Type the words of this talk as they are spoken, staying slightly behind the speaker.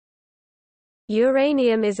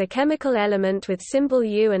Uranium is a chemical element with symbol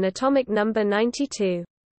U and atomic number 92.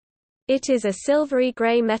 It is a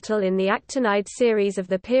silvery-gray metal in the actinide series of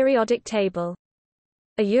the periodic table.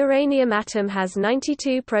 A uranium atom has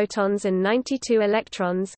 92 protons and 92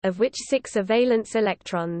 electrons, of which 6 are valence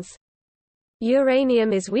electrons.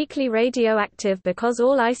 Uranium is weakly radioactive because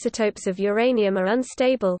all isotopes of uranium are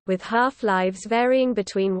unstable, with half-lives varying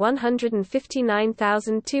between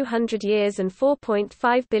 159,200 years and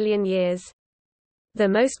 4.5 billion years. The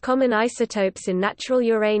most common isotopes in natural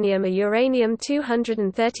uranium are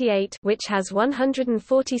uranium-238, which has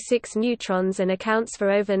 146 neutrons and accounts for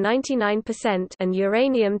over 99%, and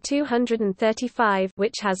uranium-235,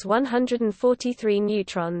 which has 143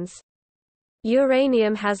 neutrons.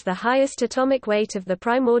 Uranium has the highest atomic weight of the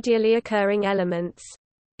primordially occurring elements.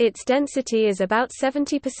 Its density is about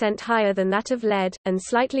 70% higher than that of lead, and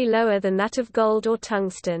slightly lower than that of gold or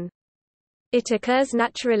tungsten. It occurs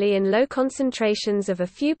naturally in low concentrations of a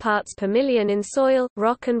few parts per million in soil,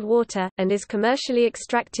 rock and water, and is commercially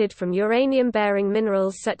extracted from uranium-bearing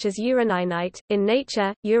minerals such as uraninite. In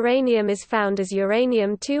nature, uranium is found as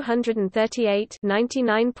uranium-238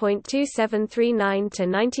 99.2739 to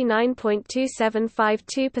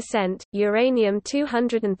 99.2752%,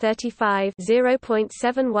 uranium-235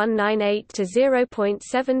 0.7198 to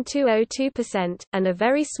 0.7202%, and a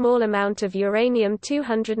very small amount of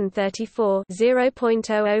uranium-234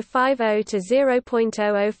 0.0050 to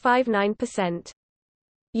 0.0059%.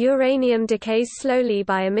 Uranium decays slowly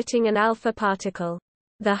by emitting an alpha particle.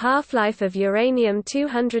 The half-life of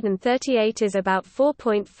uranium-238 is about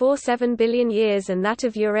 4.47 billion years and that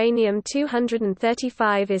of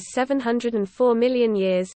uranium-235 is 704 million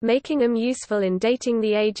years, making them useful in dating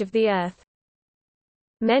the age of the Earth.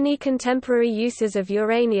 Many contemporary uses of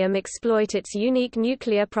uranium exploit its unique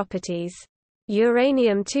nuclear properties.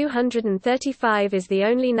 Uranium-235 is the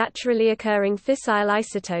only naturally occurring fissile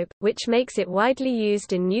isotope, which makes it widely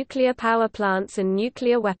used in nuclear power plants and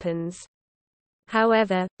nuclear weapons.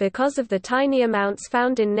 However, because of the tiny amounts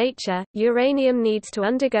found in nature, uranium needs to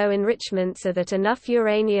undergo enrichment so that enough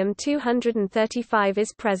uranium-235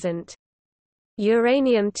 is present.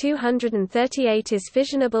 Uranium-238 is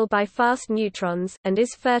fissionable by fast neutrons, and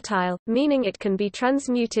is fertile, meaning it can be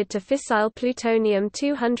transmuted to fissile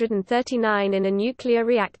plutonium-239 in a nuclear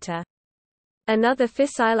reactor. Another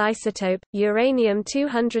fissile isotope,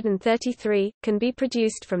 uranium-233, can be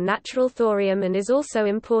produced from natural thorium and is also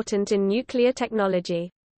important in nuclear technology.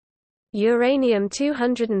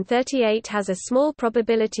 Uranium-238 has a small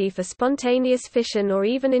probability for spontaneous fission or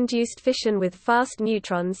even induced fission with fast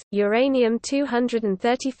neutrons.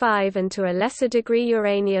 Uranium-235 and to a lesser degree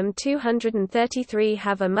uranium-233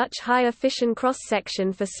 have a much higher fission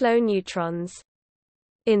cross-section for slow neutrons.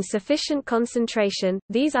 In sufficient concentration,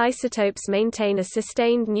 these isotopes maintain a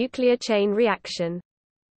sustained nuclear chain reaction.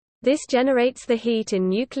 This generates the heat in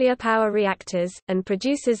nuclear power reactors, and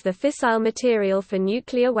produces the fissile material for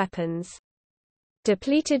nuclear weapons.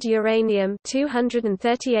 Depleted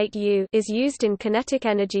uranium-238U is used in kinetic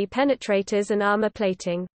energy penetrators and armor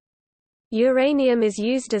plating. Uranium is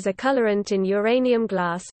used as a colorant in uranium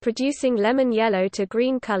glass, producing lemon yellow to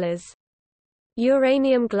green colors.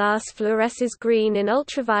 Uranium glass fluoresces green in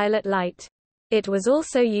ultraviolet light. It was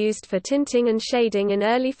also used for tinting and shading in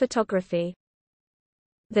early photography.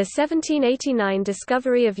 The 1789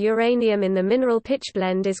 discovery of uranium in the mineral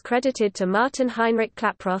pitchblende is credited to Martin Heinrich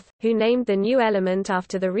Klaproth, who named the new element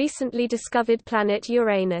after the recently discovered planet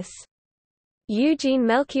Uranus. Eugene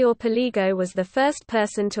Melchior Paligo was the first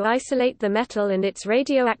person to isolate the metal, and its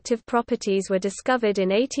radioactive properties were discovered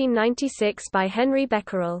in 1896 by Henry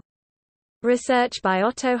Becquerel. Research by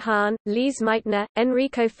Otto Hahn, Lise Meitner,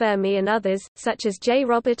 Enrico Fermi and others, such as J.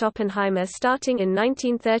 Robert Oppenheimer starting in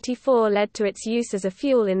 1934 led to its use as a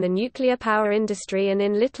fuel in the nuclear power industry and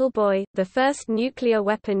in Little Boy, the first nuclear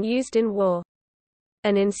weapon used in war.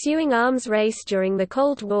 An ensuing arms race during the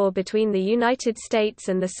Cold War between the United States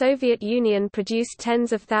and the Soviet Union produced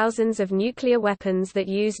tens of thousands of nuclear weapons that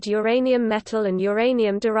used uranium metal and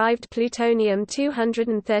uranium-derived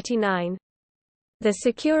plutonium-239. The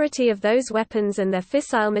security of those weapons and their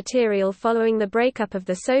fissile material following the breakup of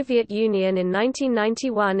the Soviet Union in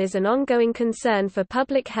 1991 is an ongoing concern for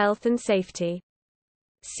public health and safety.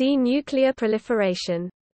 See nuclear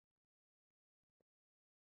proliferation.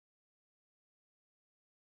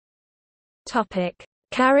 Topic: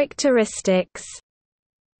 Characteristics.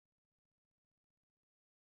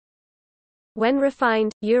 When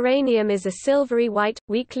refined, uranium is a silvery white,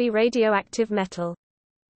 weakly radioactive metal.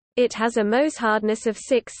 It has a Mohs hardness of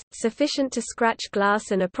 6, sufficient to scratch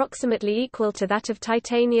glass and approximately equal to that of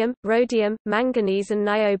titanium, rhodium, manganese and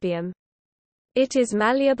niobium. It is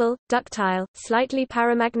malleable, ductile, slightly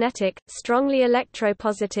paramagnetic, strongly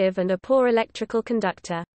electropositive and a poor electrical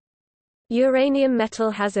conductor. Uranium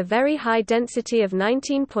metal has a very high density of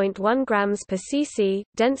 19.1 grams per cc,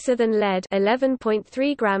 denser than lead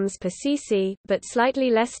 11.3 grams per cc, but slightly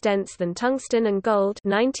less dense than tungsten and gold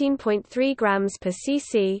 19.3 grams per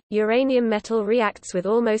cc. Uranium metal reacts with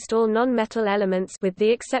almost all non-metal elements with the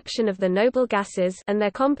exception of the noble gases and their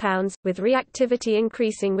compounds, with reactivity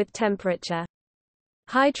increasing with temperature.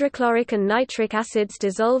 Hydrochloric and nitric acids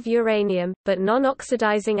dissolve uranium, but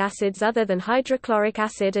non-oxidizing acids other than hydrochloric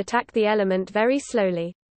acid attack the element very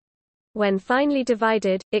slowly. When finely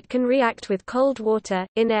divided, it can react with cold water.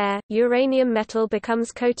 In air, uranium metal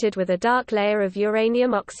becomes coated with a dark layer of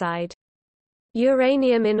uranium oxide.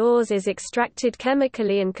 Uranium in ores is extracted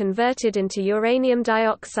chemically and converted into uranium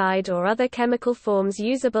dioxide or other chemical forms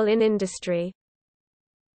usable in industry.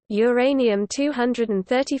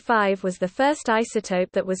 Uranium-235 was the first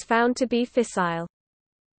isotope that was found to be fissile.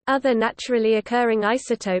 Other naturally occurring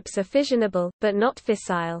isotopes are fissionable, but not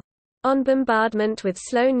fissile. On bombardment with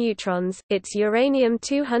slow neutrons, its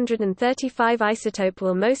uranium-235 isotope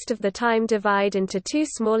will most of the time divide into two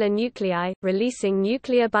smaller nuclei, releasing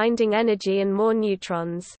nuclear binding energy and more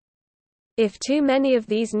neutrons. If too many of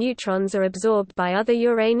these neutrons are absorbed by other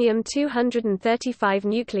uranium-235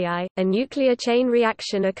 nuclei, a nuclear chain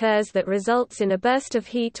reaction occurs that results in a burst of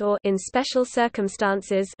heat or, in special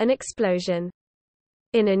circumstances, an explosion.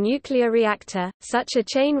 In a nuclear reactor, such a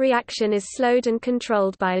chain reaction is slowed and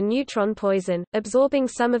controlled by a neutron poison, absorbing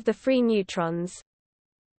some of the free neutrons.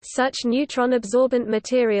 Such neutron-absorbent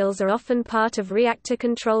materials are often part of reactor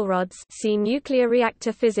control rods. See nuclear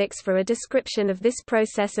reactor physics for a description of this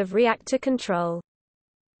process of reactor control.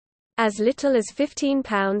 As little as 15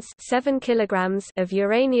 pounds 7 kilograms of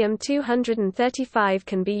uranium-235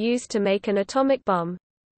 can be used to make an atomic bomb.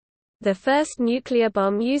 The first nuclear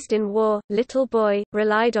bomb used in war, Little Boy,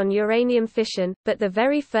 relied on uranium fission, but the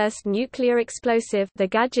very first nuclear explosive, the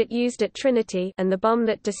gadget used at Trinity, and the bomb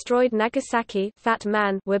that destroyed Nagasaki, Fat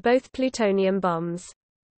Man, were both plutonium bombs.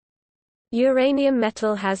 Uranium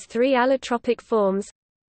metal has three allotropic forms.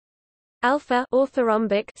 Alpha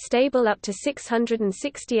orthorhombic, stable up to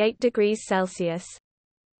 668 degrees Celsius.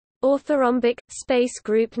 Orthorhombic, space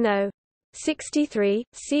group No. 63,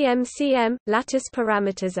 cm lattice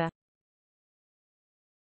parameters.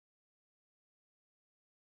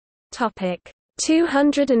 Topic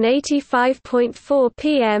 285.4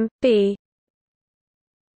 pm B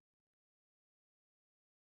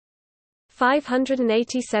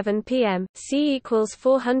 587 pm C equals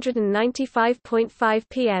 495.5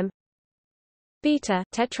 pm Beta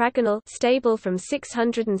tetragonal, stable from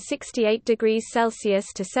 668 degrees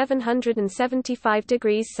Celsius to 775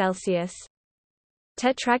 degrees Celsius.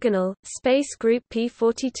 Tetragonal, space group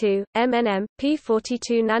P42, MnM,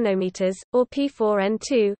 P42 nanometers, or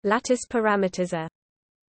P4N2, lattice parameters are.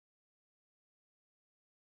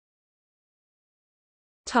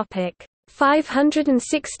 Topic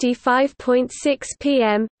 565.6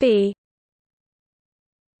 pm B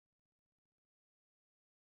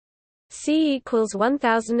C equals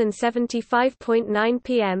 1075.9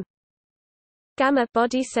 pm Gamma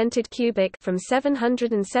body-centered cubic from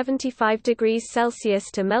 775 degrees Celsius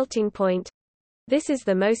to melting point. This is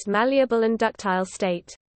the most malleable and ductile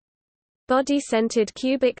state. Body-centered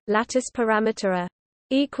cubic lattice parameter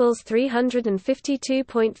equals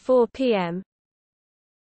 352.4 pm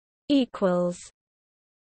equals.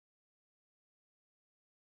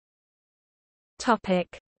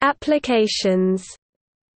 Topic: Applications.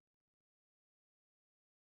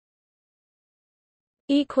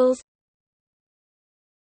 Equals.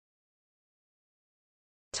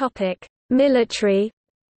 Topic: Military.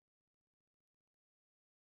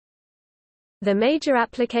 The major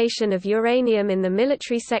application of uranium in the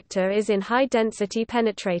military sector is in high-density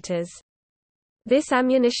penetrators. This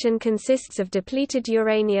ammunition consists of depleted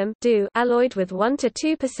uranium alloyed with 1 to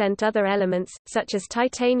 2% other elements, such as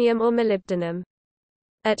titanium or molybdenum.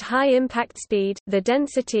 At high impact speed, the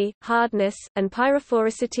density, hardness, and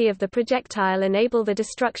pyrophoricity of the projectile enable the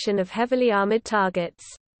destruction of heavily armored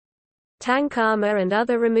targets. Tank armor and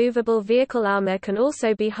other removable vehicle armor can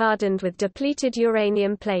also be hardened with depleted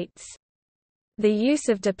uranium plates. The use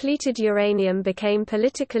of depleted uranium became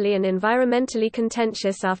politically and environmentally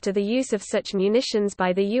contentious after the use of such munitions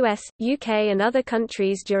by the US, UK and other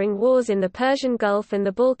countries during wars in the Persian Gulf and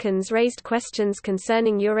the Balkans raised questions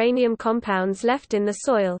concerning uranium compounds left in the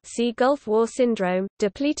soil. See Gulf War syndrome.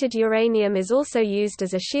 Depleted uranium is also used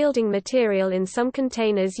as a shielding material in some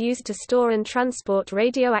containers used to store and transport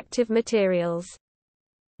radioactive materials.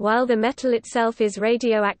 While the metal itself is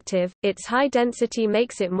radioactive, its high density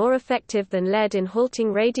makes it more effective than lead in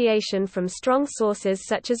halting radiation from strong sources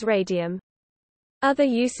such as radium. Other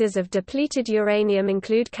uses of depleted uranium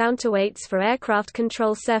include counterweights for aircraft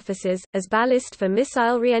control surfaces, as ballast for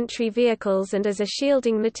missile re-entry vehicles and as a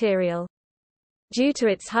shielding material. Due to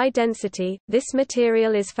its high density, this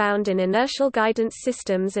material is found in inertial guidance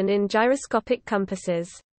systems and in gyroscopic compasses.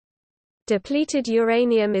 Depleted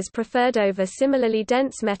uranium is preferred over similarly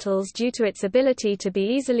dense metals due to its ability to be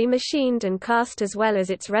easily machined and cast as well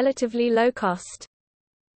as its relatively low cost.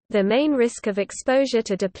 The main risk of exposure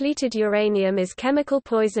to depleted uranium is chemical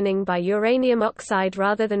poisoning by uranium oxide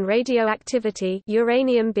rather than radioactivity,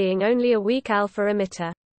 uranium being only a weak alpha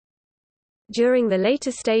emitter. During the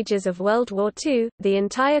later stages of World War II, the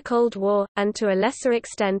entire Cold War, and to a lesser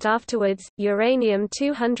extent afterwards,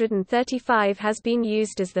 uranium-235 has been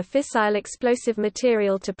used as the fissile explosive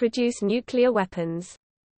material to produce nuclear weapons.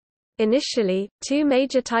 Initially, two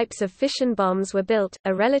major types of fission bombs were built,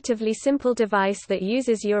 a relatively simple device that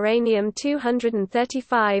uses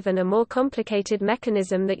uranium-235 and a more complicated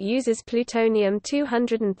mechanism that uses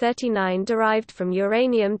plutonium-239 derived from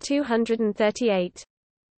uranium-238.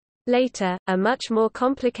 Later, a much more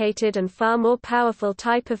complicated and far more powerful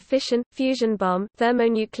type of fission, fusion bomb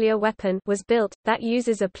thermonuclear weapon was built, that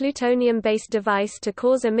uses a plutonium-based device to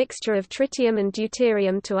cause a mixture of tritium and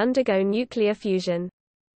deuterium to undergo nuclear fusion.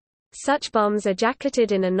 Such bombs are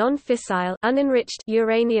jacketed in a non-fissile unenriched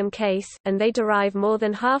uranium case, and they derive more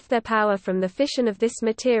than half their power from the fission of this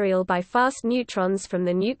material by fast neutrons from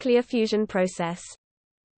the nuclear fusion process.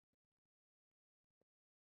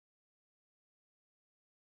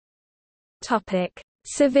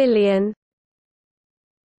 Civilian.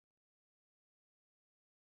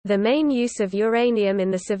 The main use of uranium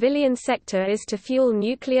in the civilian sector is to fuel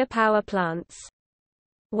nuclear power plants.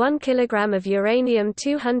 1 kg of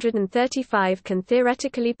uranium-235 can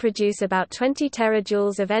theoretically produce about 20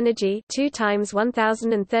 terajoules of energy, 2 times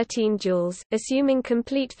 1013 joules, assuming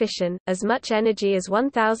complete fission, as much energy as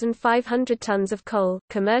 1,500 tons of coal.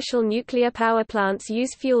 Commercial nuclear power plants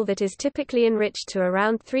use fuel that is typically enriched to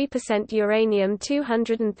around 3%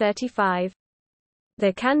 uranium-235.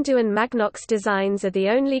 The CANDU and Magnox designs are the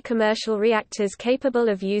only commercial reactors capable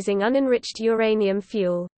of using unenriched uranium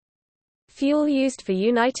fuel. Fuel used for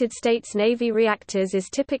United States Navy reactors is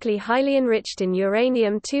typically highly enriched in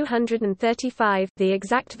uranium-235, the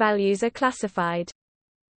exact values are classified.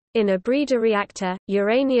 In a breeder reactor,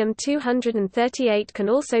 uranium-238 can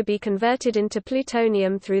also be converted into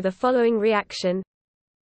plutonium through the following reaction: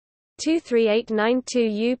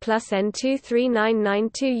 23892U plus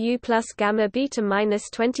N23992U plus gamma beta minus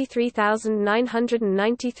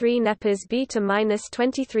 23993 nepers beta minus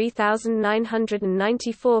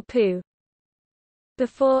 23994 Pu.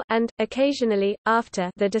 Before, and, occasionally, after,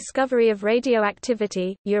 the discovery of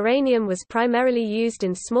radioactivity, uranium was primarily used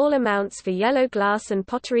in small amounts for yellow glass and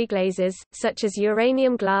pottery glazes, such as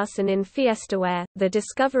uranium glass, and in fiestaware. The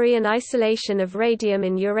discovery and isolation of radium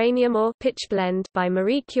in uranium ore pitchblende by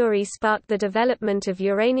Marie Curie sparked the development of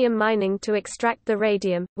uranium mining to extract the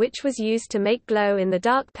radium, which was used to make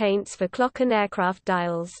glow-in-the-dark paints for clock and aircraft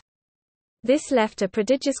dials. This left a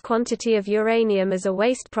prodigious quantity of uranium as a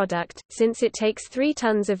waste product, since it takes 3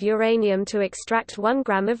 tons of uranium to extract 1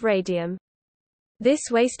 gram of radium. This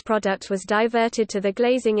waste product was diverted to the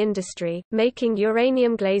glazing industry, making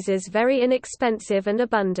uranium glazes very inexpensive and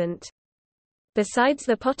abundant. Besides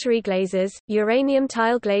the pottery glazes, uranium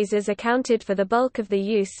tile glazes accounted for the bulk of the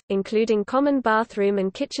use, including common bathroom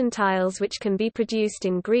and kitchen tiles, which can be produced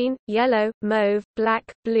in green, yellow, mauve,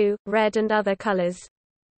 black, blue, red and other colors.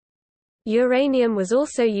 Uranium was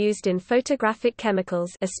also used in photographic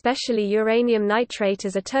chemicals, especially uranium nitrate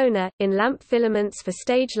as a toner, in lamp filaments for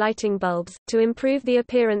stage lighting bulbs, to improve the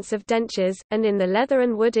appearance of dentures, and in the leather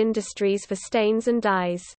and wood industries for stains and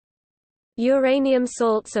dyes. Uranium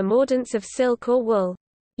salts are mordants of silk or wool.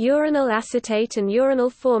 Uranyl acetate and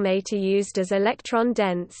uranyl formate are used as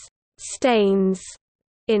electron-dense stains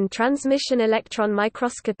in transmission electron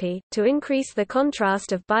microscopy, to increase the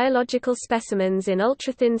contrast of biological specimens in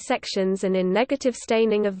ultrathin sections and in negative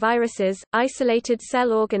staining of viruses, isolated cell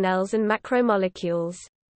organelles and macromolecules.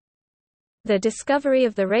 The discovery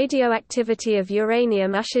of the radioactivity of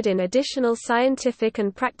uranium ushered in additional scientific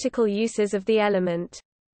and practical uses of the element.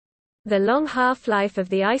 The long half-life of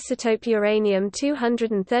the isotope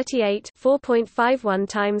uranium-238 4.51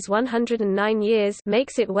 times 109 years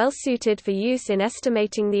makes it well suited for use in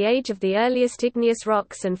estimating the age of the earliest igneous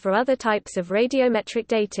rocks and for other types of radiometric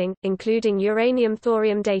dating, including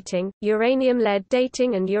uranium-thorium dating, uranium-lead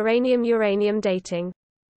dating and uranium-uranium dating.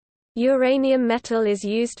 Uranium metal is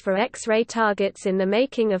used for X-ray targets in the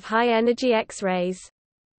making of high-energy X-rays.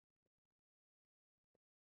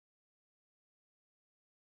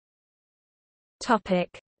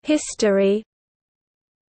 History.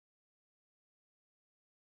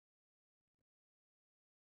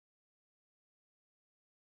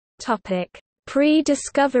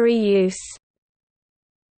 Pre-discovery use.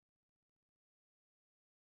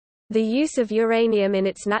 The use of uranium in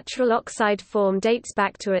its natural oxide form dates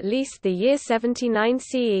back to at least the year 79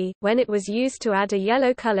 CE, when it was used to add a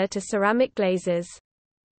yellow color to ceramic glazes.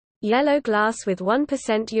 Yellow glass with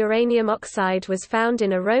 1% uranium oxide was found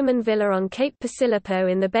in a Roman villa on Cape Posillipo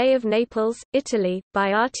in the Bay of Naples, Italy,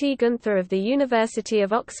 by R.T. Gunther of the University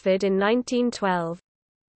of Oxford in 1912.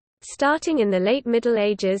 Starting in the late Middle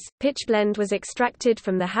Ages, pitchblende was extracted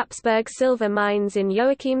from the Habsburg silver mines in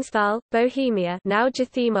Joachimsthal, Bohemia, now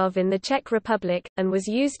Jáchymov in the Czech Republic, and was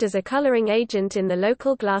used as a coloring agent in the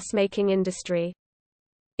local glassmaking industry.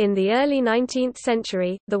 In the early 19th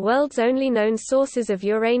century, the world's only known sources of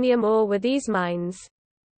uranium ore were these mines.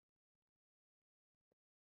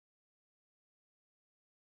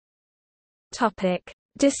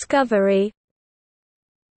 Discovery.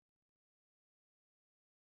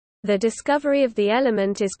 The discovery of the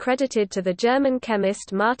element is credited to the German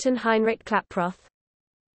chemist Martin Heinrich Klaproth.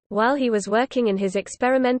 While he was working in his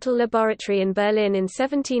experimental laboratory in Berlin in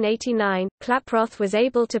 1789, Klaproth was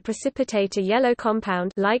able to precipitate a yellow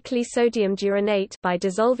compound, likely sodium duranate, by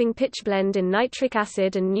dissolving pitchblende in nitric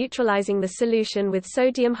acid and neutralizing the solution with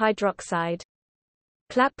sodium hydroxide.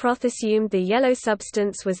 Klaproth assumed the yellow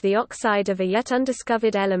substance was the oxide of a yet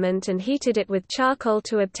undiscovered element and heated it with charcoal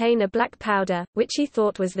to obtain a black powder, which he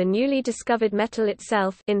thought was the newly discovered metal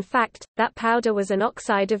itself. In fact, that powder was an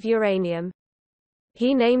oxide of uranium.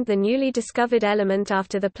 He named the newly discovered element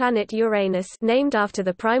after the planet Uranus, named after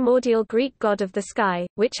the primordial Greek god of the sky,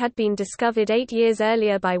 which had been discovered 8 years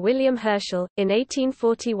earlier by William Herschel. In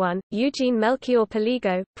 1841, Eugene Melchior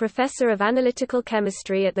Paligo, professor of analytical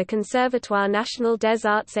chemistry at the Conservatoire National des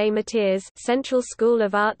Arts et Métiers, Central School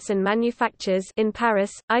of Arts and Manufactures in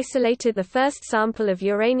Paris, isolated the first sample of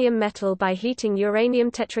uranium metal by heating uranium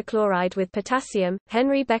tetrachloride with potassium.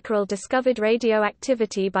 Henry Becquerel discovered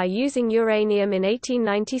radioactivity by using uranium in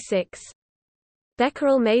 1896.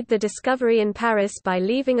 Becquerel made the discovery in Paris by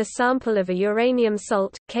leaving a sample of a uranium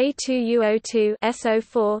salt, K2UO2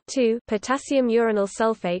 SO4 potassium uranyl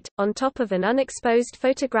sulfate, on top of an unexposed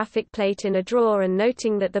photographic plate in a drawer and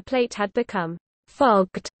noting that the plate had become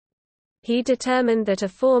fogged. He determined that a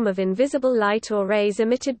form of invisible light or rays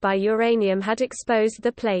emitted by uranium had exposed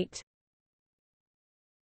the plate.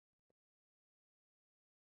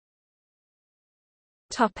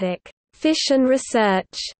 Fission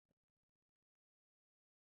research.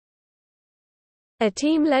 A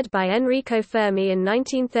team led by Enrico Fermi in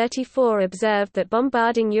 1934 observed that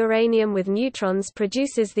bombarding uranium with neutrons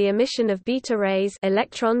produces the emission of beta rays,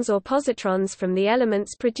 electrons or positrons from the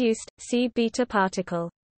elements produced, see beta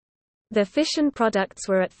particle. The fission products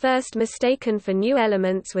were at first mistaken for new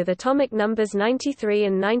elements with atomic numbers 93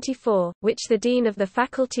 and 94, which the dean of the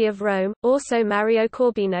faculty of Rome, also Mario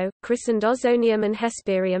Corbino, christened ozonium and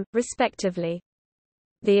hesperium, respectively.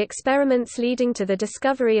 The experiments leading to the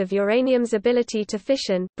discovery of uranium's ability to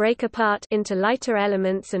fission, break apart into lighter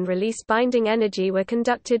elements and release binding energy were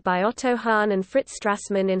conducted by Otto Hahn and Fritz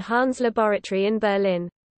Strassmann in Hahn's laboratory in Berlin.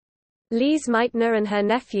 Lise Meitner and her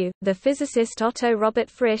nephew, the physicist Otto Robert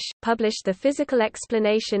Frisch, published the physical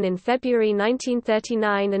explanation in February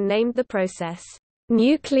 1939 and named the process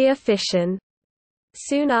nuclear fission.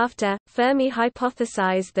 Soon after, Fermi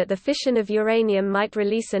hypothesized that the fission of uranium might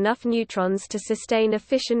release enough neutrons to sustain a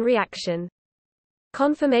fission reaction.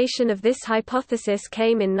 Confirmation of this hypothesis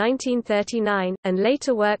came in 1939, and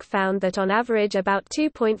later work found that on average about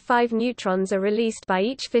 2.5 neutrons are released by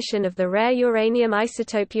each fission of the rare uranium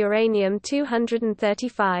isotope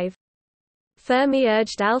uranium-235. Fermi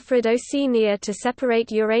urged Alfred O. C. Neer to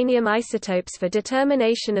separate uranium isotopes for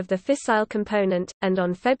determination of the fissile component, and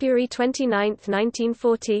on February 29,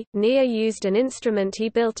 1940, Neer used an instrument he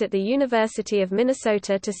built at the University of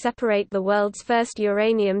Minnesota to separate the world's first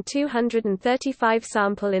uranium-235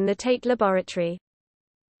 sample in the Tate Laboratory.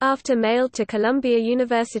 After mailed to Columbia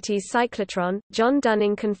University's cyclotron, John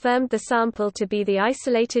Dunning confirmed the sample to be the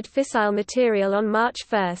isolated fissile material on March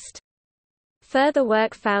 1. Further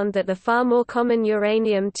work found that the far more common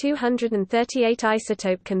uranium-238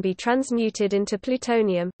 isotope can be transmuted into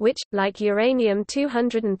plutonium, which, like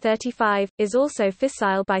uranium-235, is also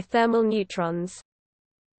fissile by thermal neutrons.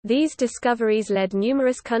 These discoveries led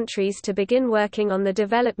numerous countries to begin working on the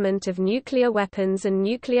development of nuclear weapons and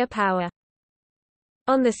nuclear power.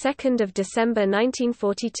 On 2 December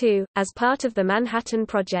 1942, as part of the Manhattan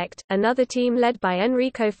Project, another team led by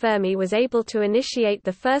Enrico Fermi was able to initiate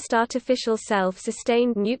the first artificial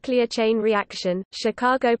self-sustained nuclear chain reaction,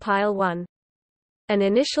 Chicago Pile 1. An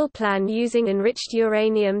initial plan using enriched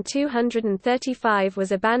uranium-235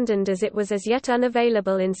 was abandoned as it was as yet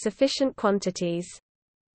unavailable in sufficient quantities.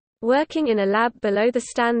 Working in a lab below the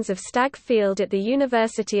stands of Stagg Field at the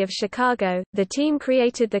University of Chicago, the team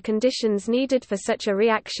created the conditions needed for such a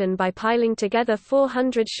reaction by piling together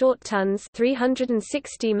 400 short tons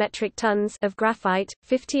 (360 metric tons) of graphite,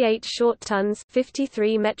 58 short tons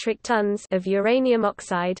 (53 metric tons) of uranium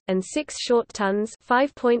oxide, and 6 short tons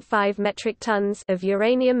 (5.5 metric tons) of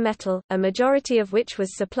uranium metal, a majority of which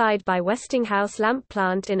was supplied by Westinghouse lamp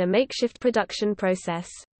plant in a makeshift production process.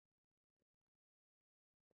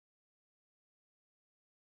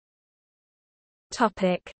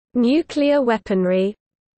 Nuclear weaponry.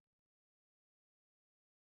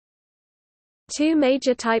 Two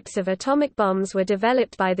major types of atomic bombs were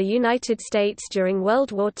developed by the United States during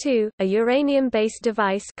World War II, a uranium-based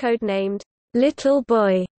device codenamed Little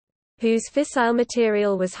Boy, whose fissile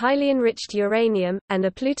material was highly enriched uranium, and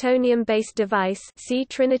a plutonium-based device, see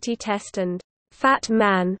Trinity test, and Fat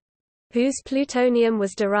Man, whose plutonium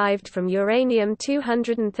was derived from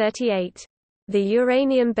uranium-238. The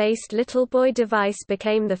uranium-based Little Boy device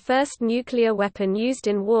became the first nuclear weapon used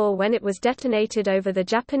in war when it was detonated over the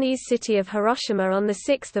Japanese city of Hiroshima on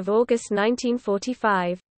 6 August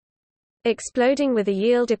 1945. Exploding with a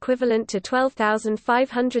yield equivalent to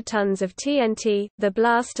 12,500 tons of TNT, the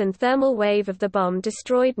blast and thermal wave of the bomb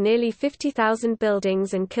destroyed nearly 50,000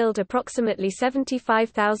 buildings and killed approximately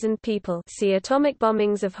 75,000 people. See atomic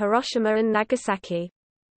bombings of Hiroshima and Nagasaki.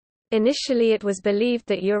 Initially it was believed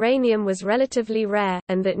that uranium was relatively rare,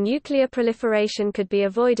 and that nuclear proliferation could be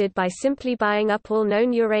avoided by simply buying up all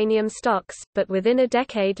known uranium stocks, but within a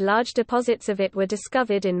decade large deposits of it were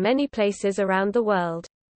discovered in many places around the world.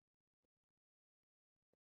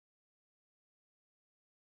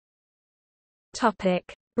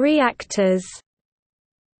 Reactors.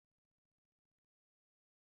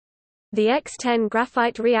 The X-10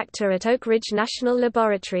 graphite reactor at Oak Ridge National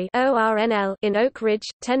Laboratory in Oak Ridge,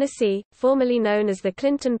 Tennessee, formerly known as the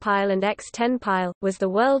Clinton Pile and X-10 Pile, was the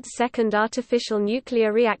world's second artificial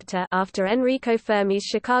nuclear reactor after Enrico Fermi's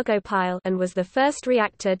Chicago Pile and was the first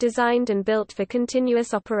reactor designed and built for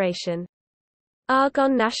continuous operation.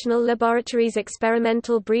 Argonne National Laboratory's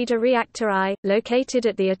experimental breeder reactor I, located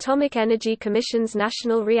at the Atomic Energy Commission's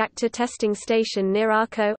National Reactor Testing Station near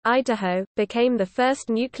Arco, Idaho, became the first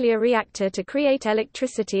nuclear reactor to create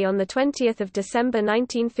electricity on 20 December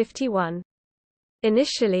 1951.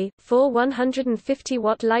 Initially, 4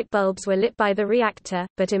 150-watt light bulbs were lit by the reactor,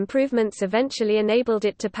 but improvements eventually enabled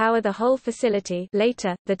it to power the whole facility.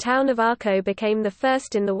 Later, the town of Arco became the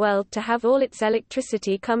first in the world to have all its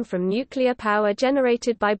electricity come from nuclear power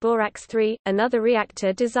generated by Borax 3, another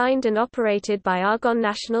reactor designed and operated by Argonne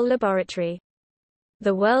National Laboratory.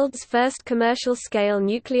 The world's first commercial-scale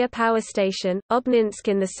nuclear power station, Obninsk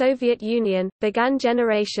in the Soviet Union, began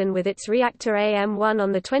generation with its reactor AM-1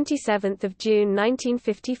 on 27 June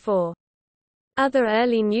 1954. Other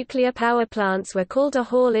early nuclear power plants were Calder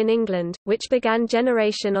Hall in England, which began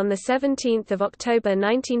generation on 17 October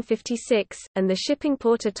 1956, and the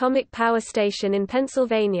Shippingport Atomic Power Station in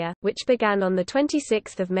Pennsylvania, which began on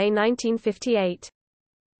 26 May 1958.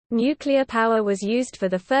 Nuclear power was used for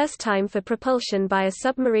the first time for propulsion by a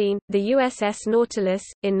submarine, the USS Nautilus,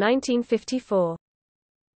 in 1954.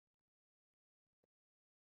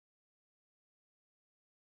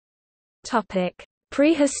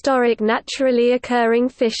 Prehistoric naturally occurring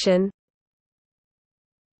fission.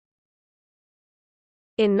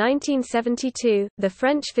 In 1972, the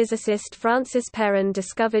French physicist Francis Perrin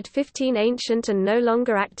discovered 15 ancient and no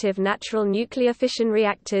longer active natural nuclear fission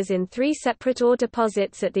reactors in 3 separate ore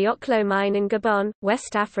deposits at the Oklo mine in Gabon,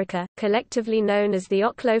 West Africa, collectively known as the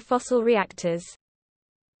Oklo fossil reactors.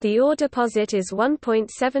 The ore deposit is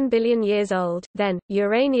 1.7 billion years old. Then,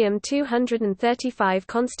 uranium-235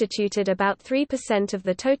 constituted about 3% of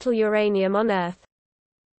the total uranium on Earth.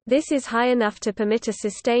 This is high enough to permit a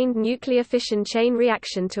sustained nuclear fission chain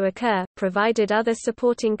reaction to occur, provided other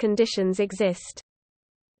supporting conditions exist.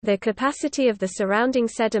 The capacity of the surrounding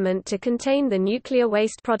sediment to contain the nuclear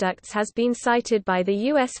waste products has been cited by the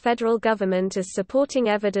U.S. federal government as supporting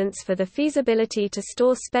evidence for the feasibility to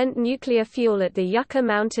store spent nuclear fuel at the Yucca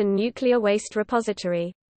Mountain Nuclear Waste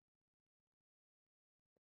Repository.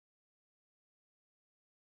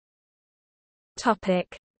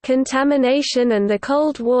 Contamination and the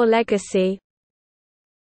Cold War legacy.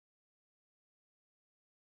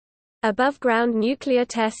 Above-ground nuclear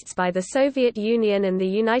tests by the Soviet Union and the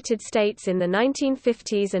United States in the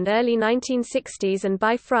 1950s and early 1960s and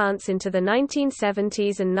by France into the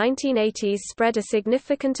 1970s and 1980s spread a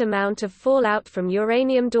significant amount of fallout from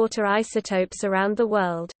uranium daughter isotopes around the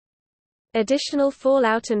world. Additional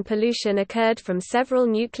fallout and pollution occurred from several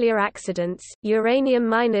nuclear accidents. Uranium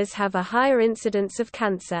miners have a higher incidence of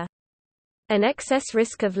cancer. An excess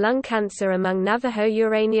risk of lung cancer among Navajo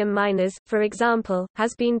uranium miners, for example,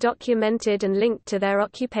 has been documented and linked to their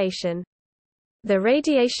occupation. The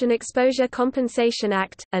Radiation Exposure Compensation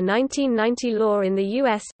Act, a 1990 law in the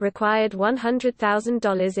U.S., required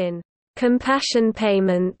 $100,000 in compassion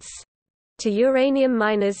payments to uranium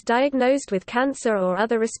miners diagnosed with cancer or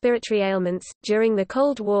other respiratory ailments. During the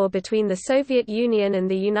Cold War between the Soviet Union and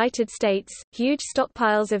the United States, huge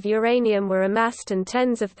stockpiles of uranium were amassed and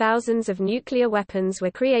tens of thousands of nuclear weapons were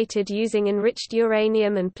created using enriched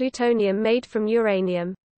uranium and plutonium made from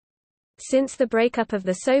uranium. Since the breakup of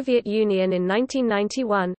the Soviet Union in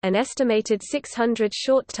 1991, an estimated 600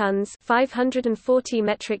 short tons (540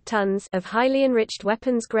 metric tons) of highly enriched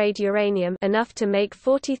weapons-grade uranium, enough to make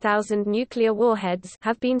 40,000 nuclear warheads,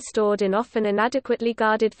 have been stored in often inadequately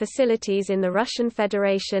guarded facilities in the Russian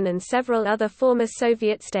Federation and several other former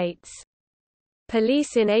Soviet states.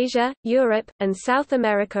 Police in Asia, Europe, and South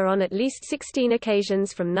America on at least 16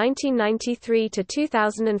 occasions from 1993 to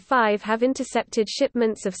 2005 have intercepted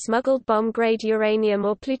shipments of smuggled bomb-grade uranium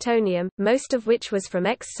or plutonium, most of which was from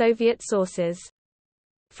ex-Soviet sources.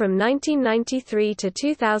 From 1993 to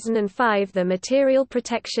 2005 the Material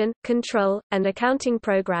Protection, Control, and Accounting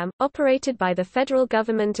Program, operated by the federal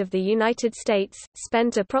government of the United States,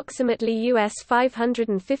 spent approximately US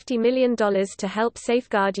 $550 million to help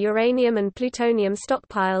safeguard uranium and plutonium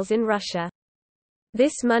stockpiles in Russia.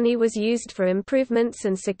 This money was used for improvements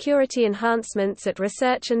and security enhancements at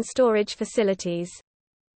research and storage facilities.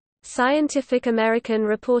 Scientific American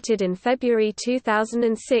reported in February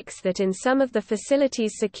 2006 that in some of the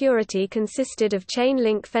facilities security consisted of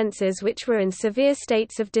chain-link fences which were in severe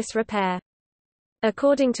states of disrepair.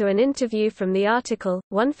 According to an interview from the article,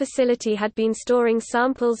 one facility had been storing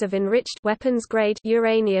samples of enriched weapons-grade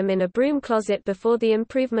uranium in a broom closet before the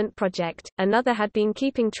improvement project, another had been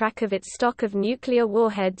keeping track of its stock of nuclear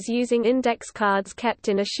warheads using index cards kept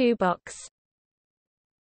in a shoebox.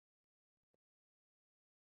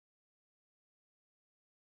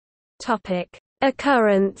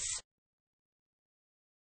 Occurrence.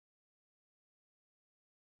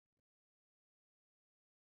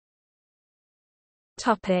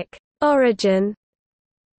 Origin.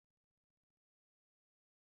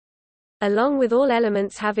 Along with all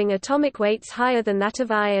elements having atomic weights higher than that of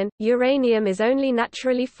iron, uranium is only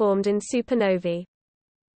naturally formed in supernovae.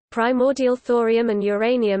 Primordial thorium and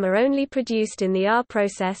uranium are only produced in the R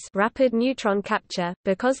process, rapid neutron capture,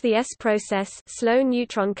 because the S process, slow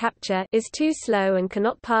neutron capture, is too slow and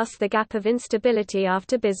cannot pass the gap of instability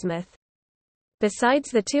after bismuth. Besides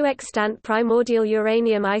the two extant primordial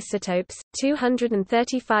uranium isotopes,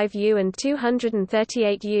 235U and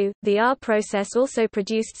 238U, the R process also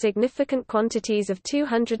produced significant quantities of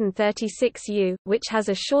 236U, which has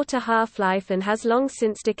a shorter half-life and has long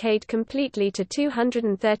since decayed completely to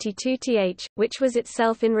 232Th, which was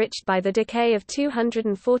itself enriched by the decay of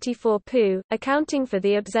 244Pu, accounting for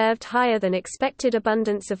the observed higher than expected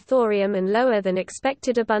abundance of thorium and lower than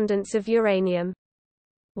expected abundance of uranium.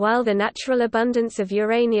 While the natural abundance of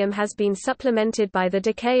uranium has been supplemented by the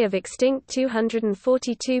decay of extinct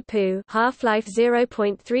 242Pu, half-life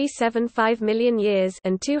 0.375 million years,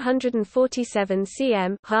 and 247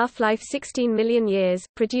 cm, half-life 16 million years,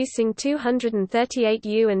 producing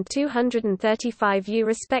 238U and 235U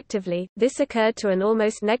respectively, this occurred to an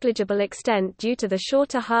almost negligible extent due to the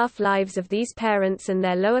shorter half-lives of these parents and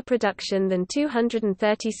their lower production than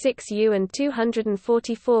 236U and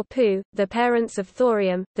 244Pu, the parents of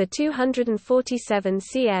thorium. The 247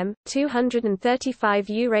 cm,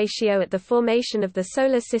 235U ratio at the formation of the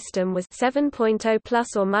Solar System was 7.0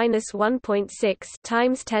 plus or minus 1.6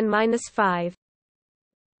 times 10⁻⁵.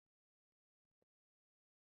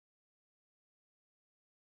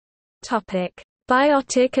 Topic: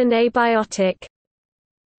 Biotic and abiotic.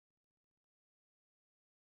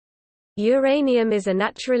 Uranium is a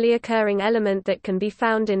naturally occurring element that can be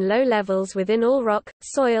found in low levels within all rock,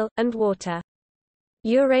 soil, and water.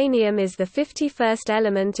 Uranium is the 51st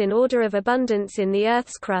element in order of abundance in the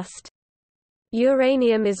Earth's crust.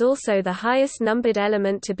 Uranium is also the highest numbered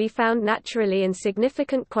element to be found naturally in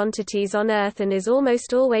significant quantities on Earth and is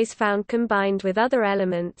almost always found combined with other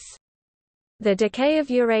elements. The decay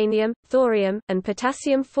of uranium, thorium, and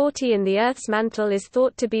potassium-40 in the Earth's mantle is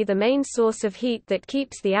thought to be the main source of heat that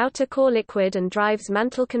keeps the outer core liquid and drives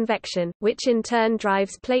mantle convection, which in turn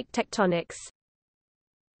drives plate tectonics.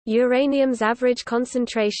 Uranium's average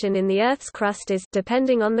concentration in the Earth's crust is,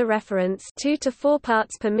 depending on the reference, 2 to 4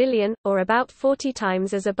 parts per million, or about 40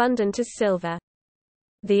 times as abundant as silver.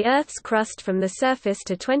 The Earth's crust from the surface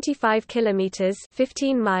to 25 kilometers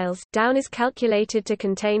 (15 miles) down is calculated to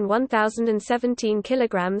contain 1017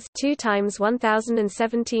 kilograms (2 times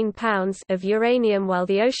 1017 pounds) of uranium, while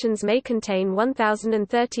the oceans may contain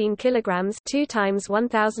 1013 kilograms (2 times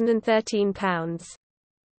 1013 pounds).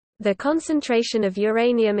 The concentration of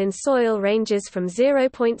uranium in soil ranges from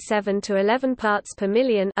 0.7 to 11 parts per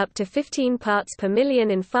million up to 15 parts per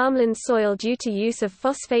million in farmland soil due to use of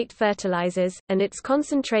phosphate fertilizers, and its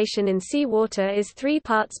concentration in seawater is 3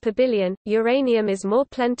 parts per billion. Uranium is more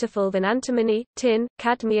plentiful than antimony, tin,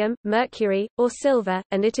 cadmium, mercury, or silver,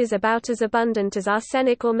 and it is about as abundant as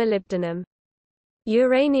arsenic or molybdenum.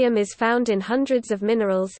 Uranium is found in hundreds of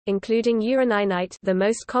minerals, including uraninite, the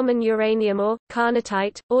most common uranium ore,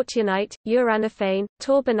 carnotite, autunite, uranophane,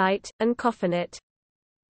 taurbanite, and coffinite.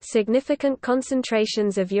 Significant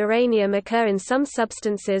concentrations of uranium occur in some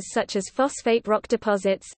substances such as phosphate rock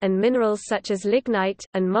deposits, and minerals such as lignite,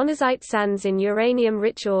 and monazite sands in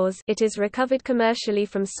uranium-rich ores. It is recovered commercially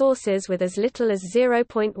from sources with as little as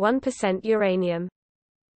 0.1% uranium.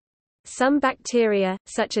 Some bacteria,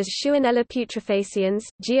 such as Shewanella putrefaciens,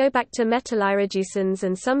 Geobacter metallireducens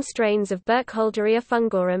and some strains of Burkholderia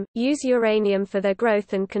fungorum, use uranium for their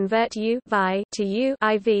growth and convert U-Vi to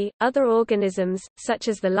U-IV. Other organisms, such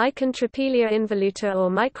as the lichen Trapelia involuta or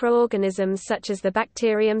microorganisms such as the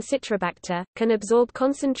bacterium Citrobacter, can absorb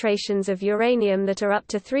concentrations of uranium that are up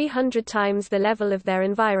to 300 times the level of their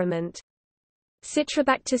environment.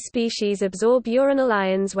 Citrobacter species absorb uranyl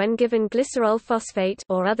ions when given glycerol phosphate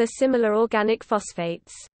or other similar organic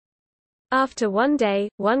phosphates. After 1 day,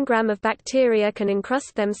 1 gram of bacteria can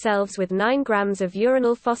encrust themselves with 9 grams of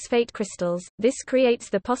uranyl phosphate crystals. This creates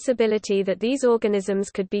the possibility that these organisms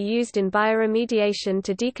could be used in bioremediation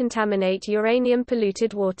to decontaminate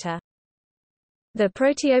uranium-polluted water. The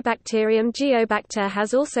Proteobacterium Geobacter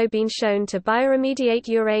has also been shown to bioremediate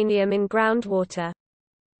uranium in groundwater.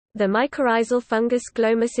 The mycorrhizal fungus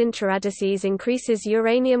Glomus intraradices increases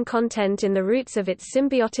uranium content in the roots of its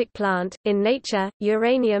symbiotic plant. In nature,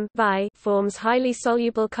 uranium forms highly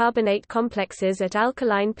soluble carbonate complexes at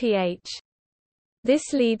alkaline pH.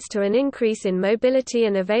 This leads to an increase in mobility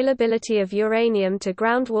and availability of uranium to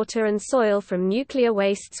groundwater and soil from nuclear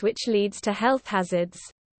wastes, which leads to health hazards.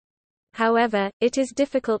 However, it is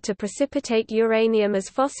difficult to precipitate uranium as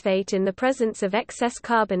phosphate in the presence of excess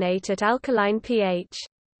carbonate at alkaline pH.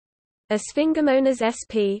 A Sphingomonas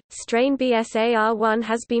sp. strain BSAR1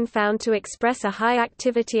 has been found to express a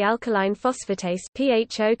high-activity alkaline phosphatase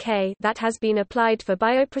 (PHOK) that has been applied for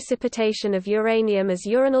bioprecipitation of uranium as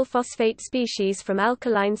uranyl phosphate species from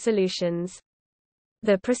alkaline solutions.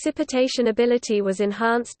 The precipitation ability was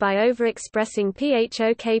enhanced by overexpressing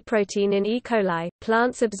PHOK protein in E. coli.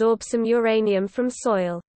 Plants absorb some uranium from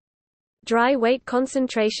soil. Dry weight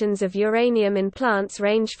concentrations of uranium in plants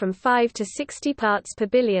range from 5 to 60 parts per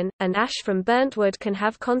billion, and ash from burnt wood can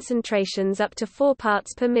have concentrations up to 4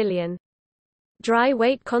 parts per million. Dry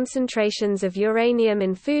weight concentrations of uranium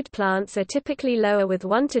in food plants are typically lower, with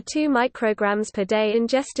 1 to 2 micrograms per day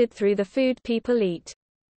ingested through the food people eat.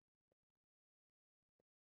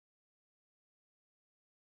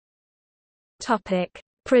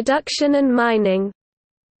 Production and mining.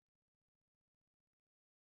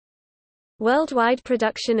 Worldwide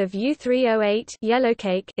production of U-308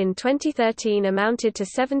 yellowcake in 2013 amounted to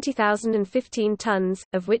 70,015 tons,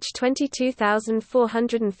 of which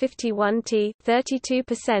 22,451 t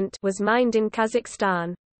 (32%) was mined in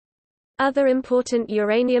Kazakhstan. Other important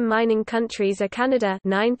uranium mining countries are Canada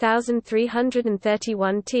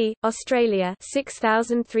 9,331 t, Australia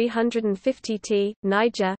 6,350 t,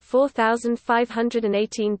 Niger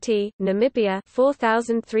 4,518 t, Namibia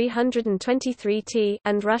 4,323 t,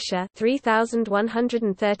 and Russia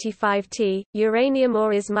 3,135 t. Uranium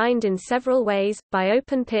ore is mined in several ways: by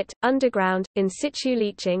open pit, underground, in situ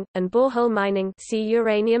leaching, and borehole mining. See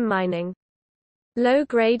uranium mining.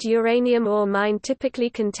 Low-grade uranium ore mine typically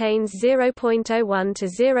contains 0.01 to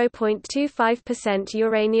 0.25%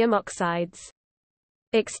 uranium oxides.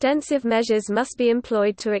 Extensive measures must be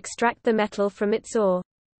employed to extract the metal from its ore.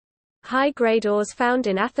 High-grade ores found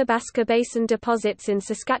in Athabasca Basin deposits in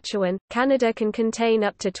Saskatchewan, Canada can contain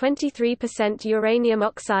up to 23% uranium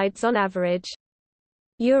oxides on average.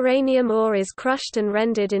 Uranium ore is crushed and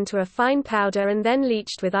rendered into a fine powder and then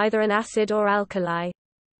leached with either an acid or alkali.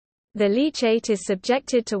 The leachate is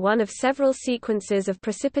subjected to one of several sequences of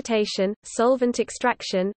precipitation, solvent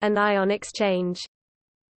extraction, and ion exchange.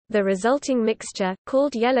 The resulting mixture,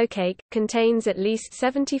 called yellowcake, contains at least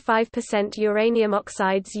 75% uranium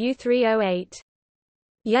oxides U3O8.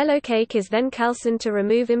 Yellowcake is then calcined to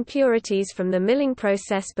remove impurities from the milling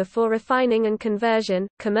process before refining and conversion.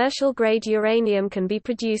 Commercial-grade uranium can be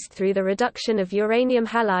produced through the reduction of uranium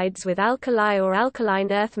halides with alkali or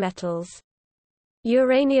alkaline earth metals.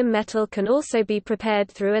 Uranium metal can also be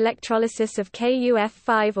prepared through electrolysis of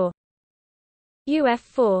KuF5 or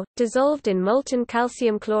UF4, dissolved in molten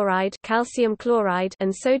calcium chloride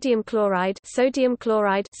and sodium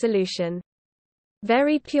chloride solution.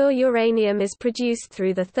 Very pure uranium is produced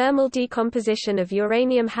through the thermal decomposition of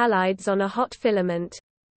uranium halides on a hot filament.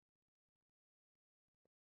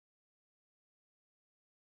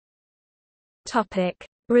 Topic: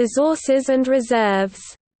 Resources and reserves.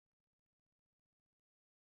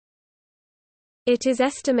 It is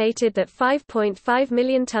estimated that 5.5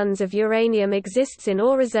 million tons of uranium exists in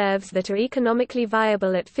ore reserves that are economically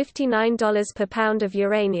viable at $59 per pound of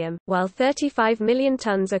uranium, while 35 million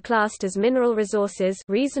tons are classed as mineral resources,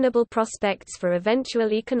 reasonable prospects for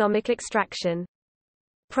eventual economic extraction.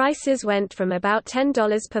 Prices went from about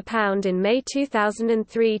 $10 per pound in May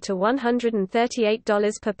 2003 to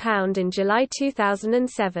 $138 per pound in July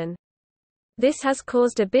 2007. This has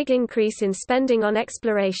caused a big increase in spending on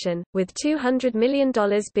exploration, with $200 million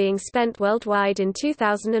being spent worldwide in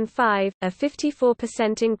 2005, a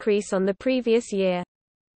 54% increase on the previous year.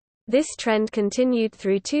 This trend continued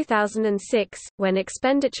through 2006, when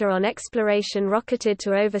expenditure on exploration rocketed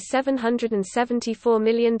to over $774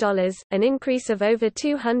 million, an increase of over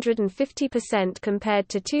 250% compared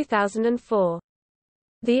to 2004.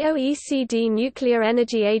 The OECD Nuclear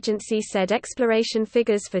Energy Agency said exploration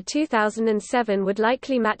figures for 2007 would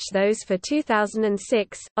likely match those for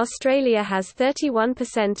 2006. Australia has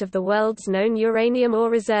 31% of the world's known uranium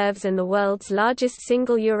ore reserves and the world's largest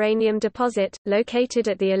single uranium deposit, located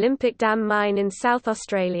at the Olympic Dam mine in South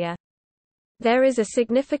Australia. There is a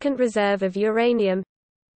significant reserve of uranium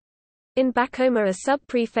in Bakoma, a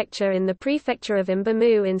sub-prefecture in the prefecture of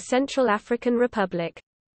Mbamu in Central African Republic.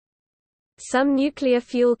 Some nuclear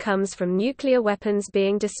fuel comes from nuclear weapons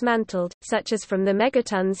being dismantled, such as from the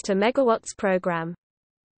megatons to megawatts program.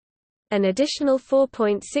 An additional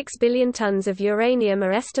 4.6 billion tons of uranium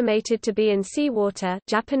are estimated to be in seawater.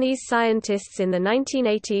 Japanese scientists in the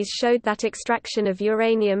 1980s showed that extraction of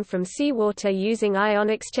uranium from seawater using ion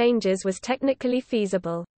exchanges was technically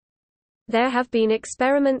feasible. There have been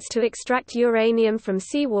experiments to extract uranium from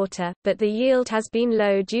seawater, but the yield has been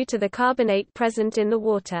low due to the carbonate present in the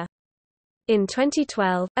water. In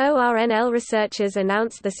 2012, ORNL researchers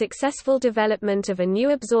announced the successful development of a new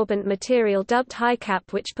absorbent material dubbed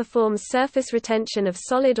HiCap, which performs surface retention of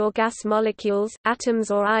solid or gas molecules,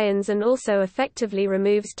 atoms or ions, and also effectively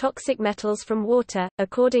removes toxic metals from water,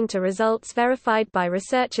 according to results verified by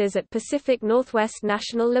researchers at Pacific Northwest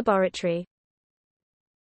National Laboratory.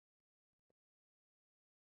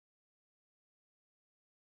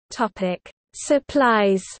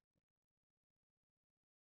 Supplies.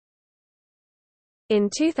 In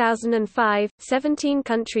 2005, 17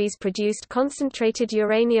 countries produced concentrated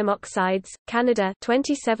uranium oxides: Canada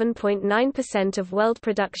 27.9% of world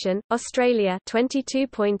production, Australia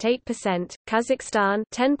 22.8%, Kazakhstan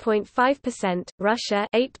 10.5%, Russia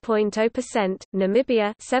 8.0%,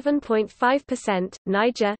 Namibia 7.5%,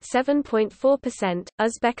 Niger 7.4%,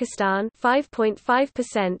 Uzbekistan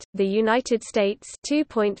 5.5%, the United States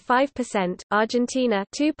 2.5%, Argentina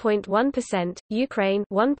 2.1%, Ukraine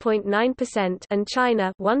 1.9%, and China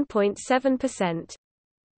 1.7%.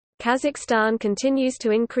 Kazakhstan continues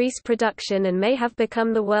to increase production and may have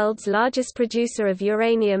become the world's largest producer of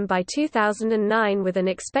uranium by 2009 with an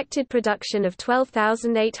expected production of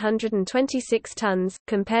 12,826 tons,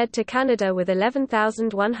 compared to Canada with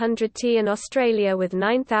 11,100 t and Australia with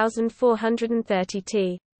 9,430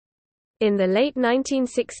 t. In the late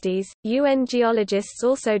 1960s, UN geologists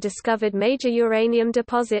also discovered major uranium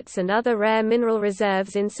deposits and other rare mineral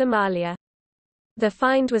reserves in Somalia. The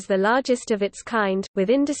find was the largest of its kind, with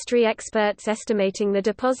industry experts estimating the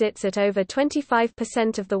deposits at over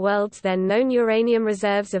 25% of the world's then known uranium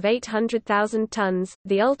reserves of 800,000 tons.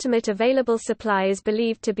 The ultimate available supply is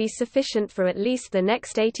believed to be sufficient for at least the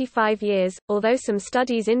next 85 years, although some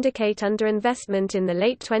studies indicate underinvestment in the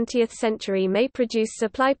late 20th century may produce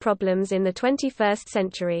supply problems in the 21st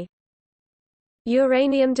century.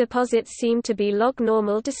 Uranium deposits seem to be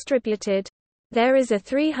log-normal distributed. There is a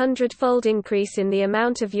 300-fold increase in the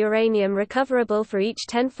amount of uranium recoverable for each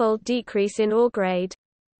 10-fold decrease in ore grade.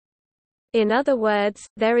 In other words,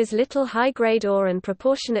 there is little high-grade ore and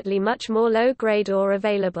proportionately much more low-grade ore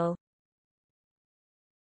available.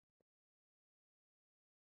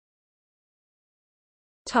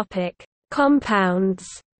 Topic: Compounds.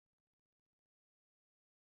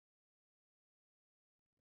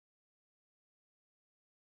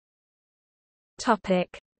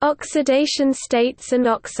 Topic: Oxidation states and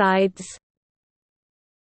oxides.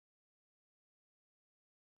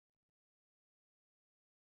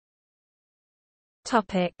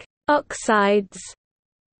 Topic: Oxides.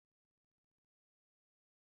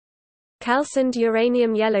 Calcined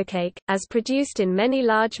uranium yellowcake, as produced in many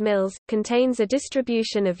large mills, contains a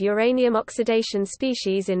distribution of uranium oxidation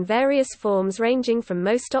species in various forms ranging from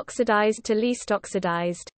most oxidized to least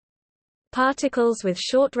oxidized. Particles with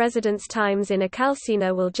short residence times in a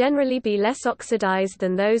calciner will generally be less oxidized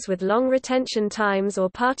than those with long retention times or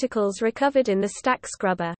particles recovered in the stack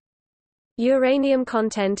scrubber. Uranium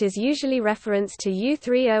content is usually referenced to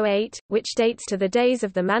U-3O8, which dates to the days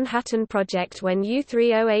of the Manhattan Project when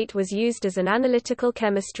U-3O8 was used as an analytical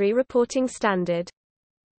chemistry reporting standard.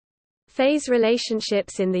 Phase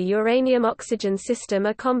relationships in the uranium-oxygen system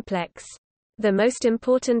are complex. The most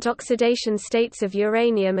important oxidation states of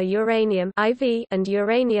uranium are uranium IV and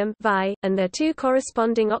uranium Vi, and their two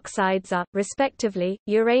corresponding oxides are, respectively,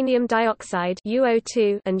 uranium dioxide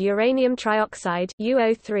UO2 and uranium trioxide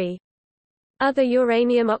UO3. Other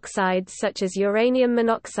uranium oxides such as uranium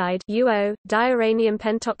monoxide UO, diuranium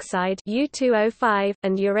pentoxide U2O5,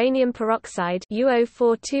 and uranium peroxide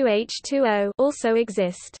UO42H2O also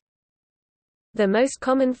exist. The most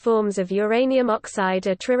common forms of uranium oxide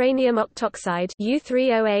are triranium octoxide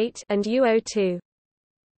U3O8 and UO2.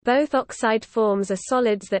 Both oxide forms are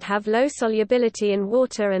solids that have low solubility in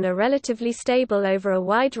water and are relatively stable over a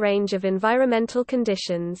wide range of environmental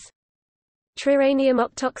conditions. Triranium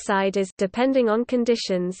octoxide is, depending on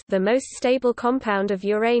conditions, the most stable compound of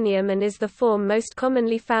uranium and is the form most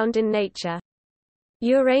commonly found in nature.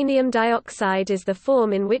 Uranium dioxide is the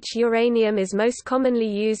form in which uranium is most commonly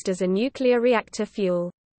used as a nuclear reactor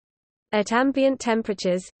fuel. At ambient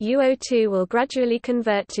temperatures, UO2 will gradually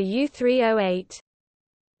convert to U3O8.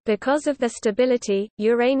 Because of their stability,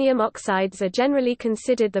 uranium oxides are generally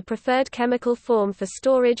considered the preferred chemical form for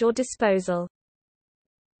storage or disposal.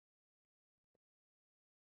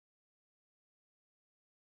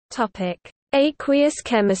 Aqueous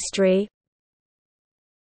chemistry.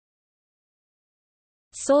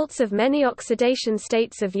 Salts of many oxidation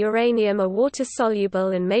states of uranium are water-soluble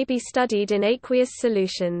and may be studied in aqueous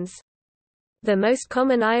solutions. The most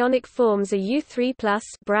common ionic forms are U3+,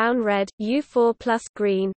 brown-red, U4+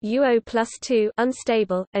 green, UO+2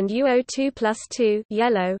 unstable, and UO2+2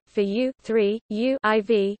 yellow, for U3, U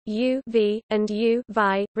IV, UV, and U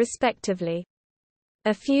Vi, respectively.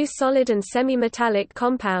 A few solid and semi-metallic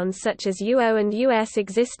compounds such as UO and US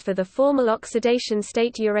exist for the formal oxidation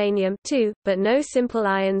state uranium but no simple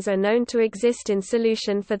ions are known to exist in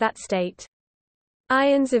solution for that state.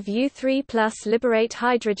 Ions of U3+ liberate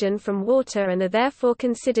hydrogen from water and are therefore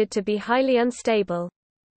considered to be highly unstable.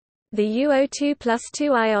 The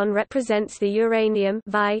UO2+2 ion represents the uranium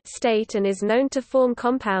Vi state and is known to form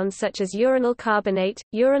compounds such as uranyl carbonate,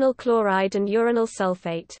 uranyl chloride and uranyl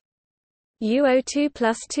sulfate.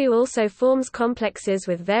 UO2+2 also forms complexes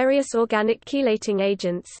with various organic chelating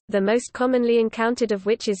agents, the most commonly encountered of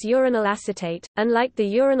which is uranyl acetate. Unlike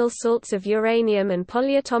the uranyl salts of uranium and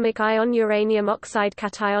polyatomic ion uranium oxide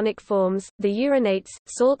cationic forms, the uranates,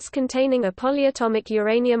 salts containing a polyatomic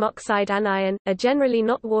uranium oxide anion, are generally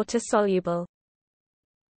not water-soluble.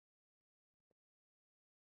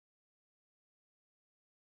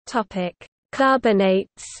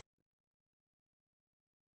 Carbonates.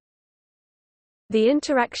 The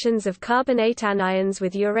interactions of carbonate anions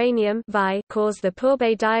with uranium Vi cause the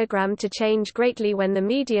Pourbaix diagram to change greatly when the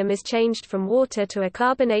medium is changed from water to a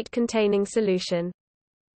carbonate-containing solution.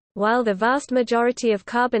 While the vast majority of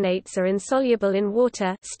carbonates are insoluble in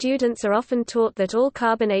water, students are often taught that all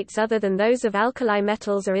carbonates other than those of alkali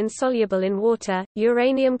metals are insoluble in water.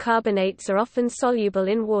 Uranium carbonates are often soluble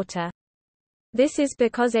in water. This is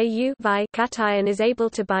because a U-Vi cation is able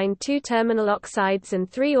to bind two terminal oxides and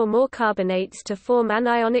three or more carbonates to form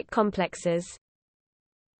anionic complexes.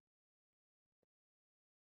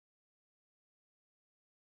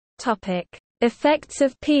 Topic: Effects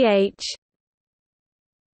of pH.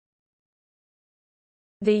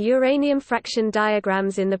 The uranium fraction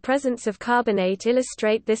diagrams in the presence of carbonate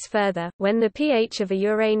illustrate this further. When the pH of a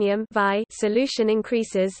uranium Vi solution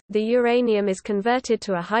increases, the uranium is converted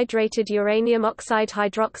to a hydrated uranium oxide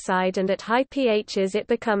hydroxide, and at high pHs it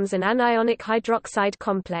becomes an anionic hydroxide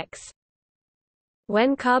complex.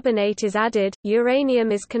 When carbonate is added,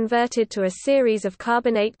 uranium is converted to a series of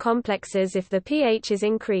carbonate complexes if the pH is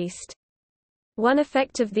increased. One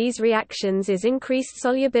effect of these reactions is increased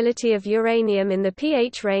solubility of uranium in the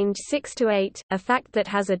pH range 6 to 8, a fact that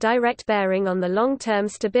has a direct bearing on the long-term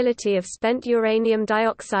stability of spent uranium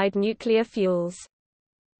dioxide nuclear fuels.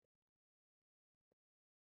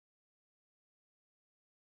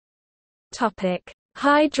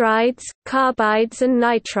 Hydrides, carbides and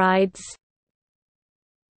nitrides.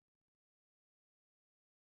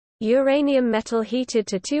 Uranium metal heated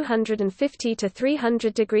to 250 to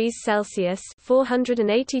 300 degrees Celsius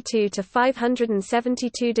 (482 to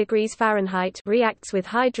 572 degrees Fahrenheit) reacts with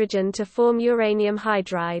hydrogen to form uranium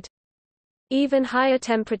hydride. Even higher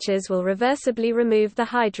temperatures will reversibly remove the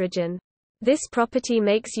hydrogen. This property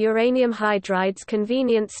makes uranium hydrides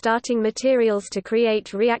convenient starting materials to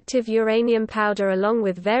create reactive uranium powder along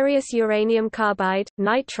with various uranium carbide,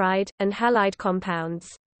 nitride, and halide compounds.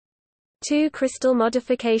 Two crystal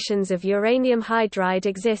modifications of uranium hydride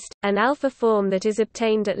exist, an alpha form that is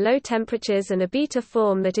obtained at low temperatures and a beta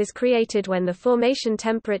form that is created when the formation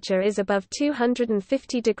temperature is above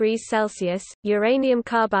 250 degrees Celsius. Uranium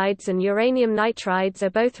carbides and uranium nitrides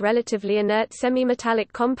are both relatively inert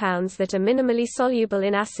semimetallic compounds that are minimally soluble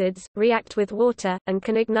in acids, react with water, and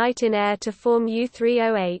can ignite in air to form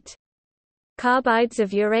U3O8. Carbides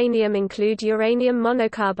of uranium include uranium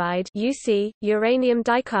monocarbide (UC), uranium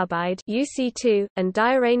dicarbide (UC2), and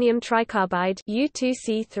diuranium tricarbide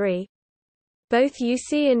 (U2C3). Both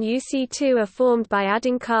UC and UC2 are formed by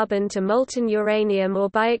adding carbon to molten uranium or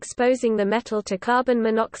by exposing the metal to carbon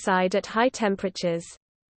monoxide at high temperatures.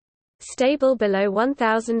 Stable below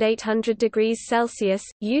 1800 degrees Celsius,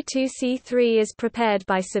 U2C3 is prepared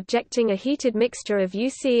by subjecting a heated mixture of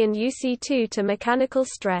UC and UC2 to mechanical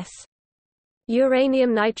stress.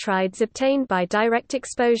 Uranium nitrides obtained by direct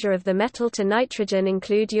exposure of the metal to nitrogen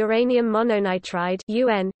include uranium mononitride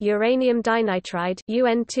 (UN), uranium dinitride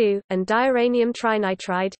 (UN2), and diuranium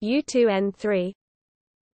trinitride (U2N3).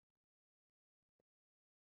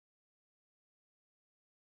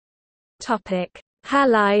 Topic: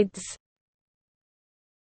 Halides.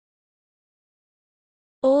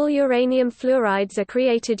 All uranium fluorides are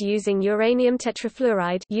created using uranium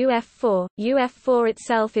tetrafluoride UF4. UF4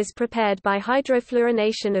 itself is prepared by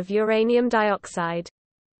hydrofluorination of uranium dioxide.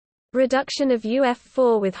 Reduction of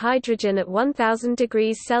UF4 with hydrogen at 1000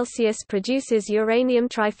 degrees Celsius produces uranium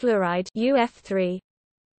trifluoride UF3.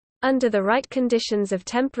 Under the right conditions of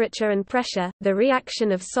temperature and pressure, the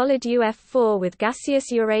reaction of solid UF4 with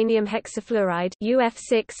gaseous uranium hexafluoride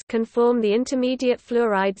UF6 can form the intermediate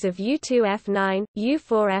fluorides of U2F9,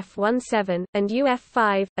 U4F17, and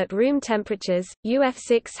UF5. At room temperatures,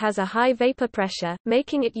 UF6 has a high vapor pressure,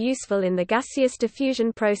 making it useful in the gaseous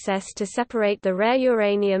diffusion process to separate the rare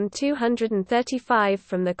uranium-235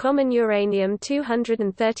 from the common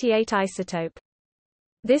uranium-238 isotope.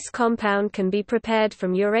 This compound can be prepared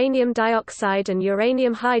from uranium dioxide and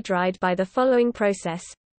uranium hydride by the following process: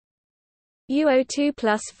 UO2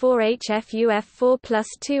 plus 4HFUF4 plus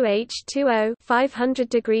 2H2O 500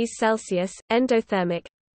 degrees Celsius, endothermic.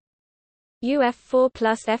 UF4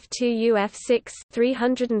 plus F2UF6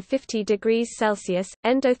 350 degrees Celsius,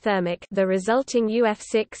 endothermic. The resulting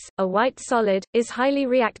UF6, a white solid, is highly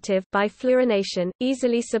reactive by fluorination,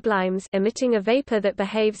 easily sublimes, emitting a vapor that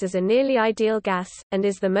behaves as a nearly ideal gas, and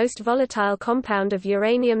is the most volatile compound of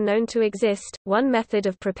uranium known to exist. One method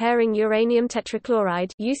of preparing uranium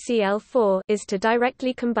tetrachloride (UCl4) is to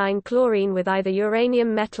directly combine chlorine with either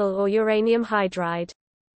uranium metal or uranium hydride.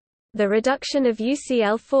 The reduction of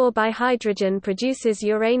UCl4 by hydrogen produces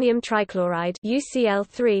uranium trichloride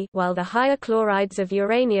UCl3, while the higher chlorides of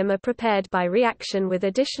uranium are prepared by reaction with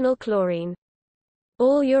additional chlorine.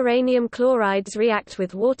 All uranium chlorides react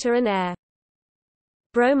with water and air.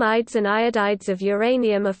 Bromides and iodides of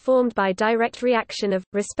uranium are formed by direct reaction of,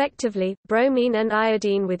 respectively, bromine and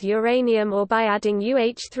iodine with uranium or by adding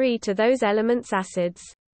UH3 to those elements' acids.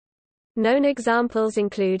 Known examples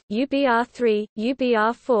include UBr3,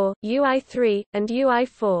 UBr4, UI3, and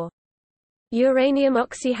UI4. Uranium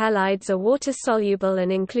oxyhalides are water-soluble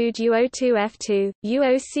and include UO2F2,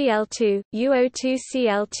 UOCl2,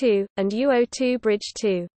 UO2Cl2, and UO2 bridge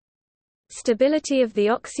 2. Stability of the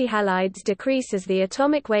oxyhalides decrease as the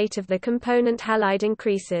atomic weight of the component halide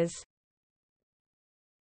increases.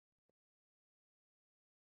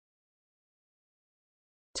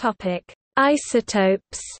 Topic: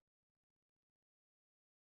 Isotopes.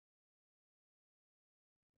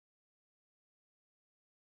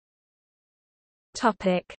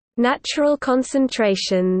 Topic: Natural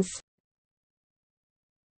concentrations.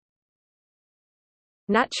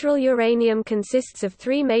 Natural uranium consists of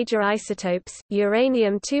three major isotopes: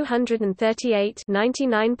 uranium-238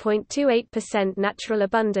 (99.28% natural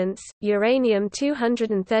abundance),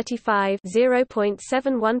 uranium-235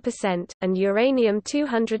 (0.71%), and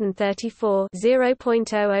uranium-234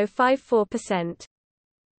 (0.0054%).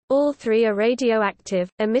 All three are radioactive,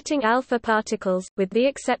 emitting alpha particles, with the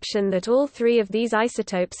exception that all three of these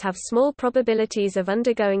isotopes have small probabilities of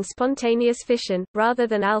undergoing spontaneous fission, rather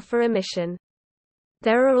than alpha emission.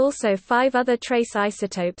 There are also five other trace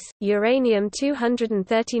isotopes: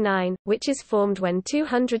 uranium-239, which is formed when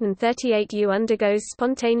 238U undergoes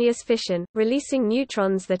spontaneous fission, releasing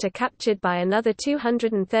neutrons that are captured by another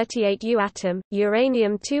 238U atom;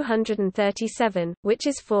 uranium-237, which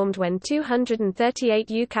is formed when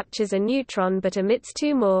 238U captures a neutron but emits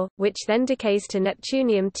two more, which then decays to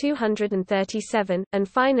neptunium-237; and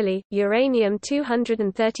finally,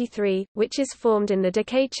 uranium-233, which is formed in the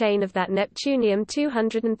decay chain of that neptunium-237.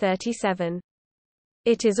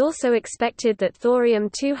 It is also expected that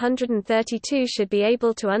thorium-232 should be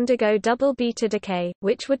able to undergo double beta decay,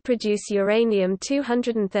 which would produce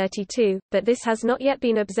uranium-232, but this has not yet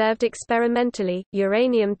been observed experimentally.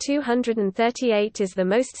 Uranium-238 is the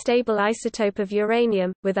most stable isotope of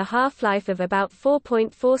uranium, with a half-life of about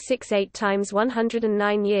 4.468 times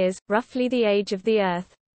 109 years, roughly the age of the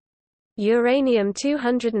Earth.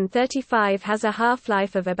 Uranium-235 has a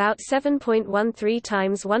half-life of about 7.13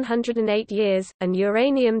 times 108 years, and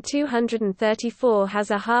uranium-234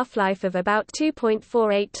 has a half-life of about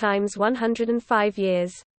 2.48 times 105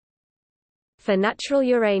 years. For natural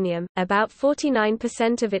uranium, about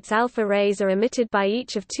 49% of its alpha rays are emitted by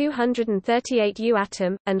each of 238U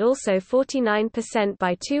atom, and also 49%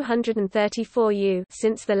 by 234U,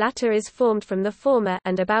 since the latter is formed from the former,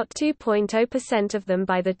 and about 2.0% of them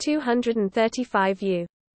by the 235U.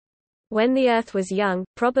 When the Earth was young,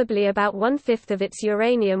 probably about one-fifth of its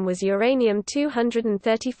uranium was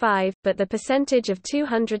uranium-235, but the percentage of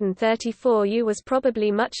 234U was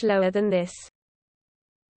probably much lower than this.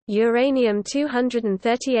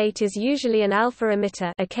 Uranium-238 is usually an alpha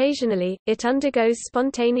emitter. Occasionally, it undergoes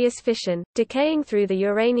spontaneous fission, decaying through the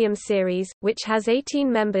uranium series, which has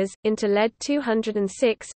 18 members, into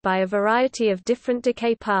lead-206, by a variety of different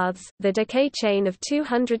decay paths. The decay chain of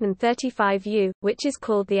 235U, which is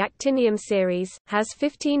called the actinium series, has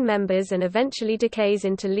 15 members and eventually decays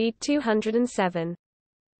into lead-207.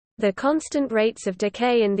 The constant rates of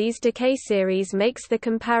decay in these decay series makes the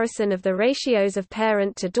comparison of the ratios of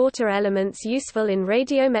parent to daughter elements useful in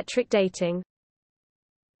radiometric dating.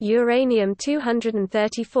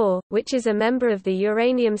 Uranium-234, which is a member of the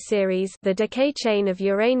uranium series, the decay chain of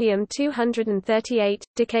uranium-238,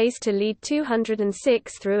 decays to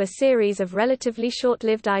lead-206 through a series of relatively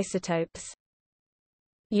short-lived isotopes.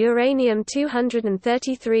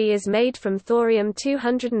 Uranium-233 is made from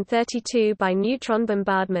thorium-232 by neutron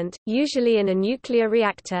bombardment, usually in a nuclear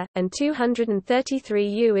reactor, and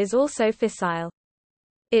 233U is also fissile.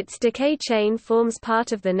 Its decay chain forms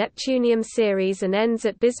part of the neptunium series and ends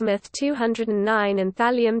at bismuth-209 and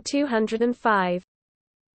thallium-205.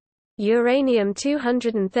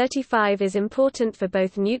 Uranium-235 is important for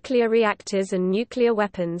both nuclear reactors and nuclear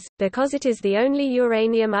weapons, because it is the only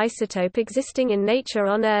uranium isotope existing in nature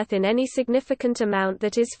on Earth in any significant amount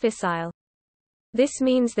that is fissile. This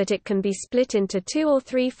means that it can be split into 2 or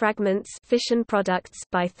 3 fragments, fission products,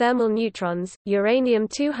 by thermal neutrons.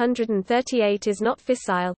 Uranium-238 is not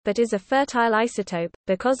fissile, but is a fertile isotope,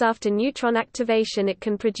 because after neutron activation it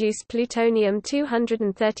can produce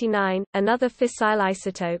plutonium-239, another fissile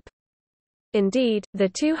isotope. Indeed, the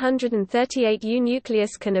 238U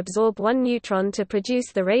nucleus can absorb one neutron to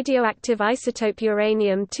produce the radioactive isotope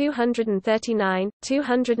uranium-239.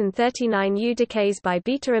 239U decays by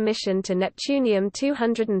beta emission to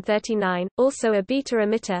neptunium-239, also a beta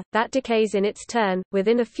emitter, that decays in its turn,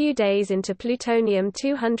 within a few days into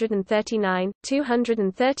plutonium-239.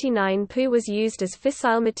 239Pu was used as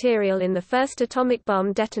fissile material in the first atomic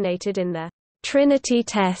bomb detonated in the Trinity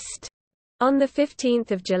test on 15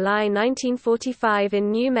 July 1945 in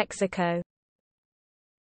New Mexico.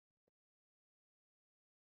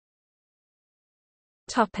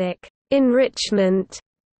 Enrichment.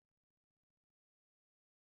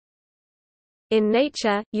 In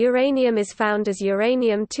nature, uranium is found as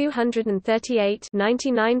uranium-238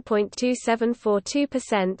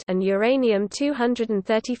 (99.2742%) and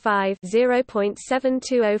uranium-235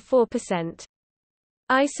 (0.7204%).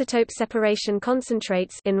 Isotope separation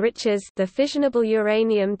concentrates enriches the fissionable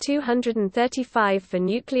uranium-235 for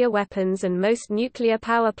nuclear weapons and most nuclear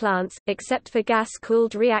power plants, except for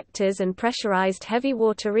gas-cooled reactors and pressurized heavy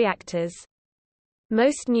water reactors.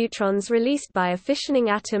 Most neutrons released by a fissioning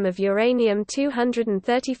atom of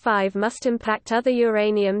uranium-235 must impact other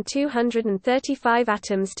uranium-235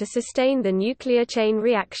 atoms to sustain the nuclear chain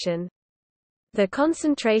reaction. The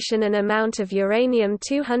concentration and amount of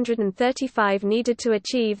uranium-235 needed to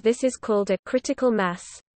achieve this is called a critical mass.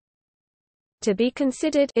 To be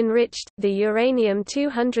considered enriched, the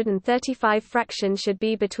uranium-235 fraction should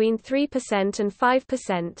be between 3% and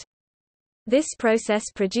 5%. This process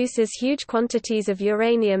produces huge quantities of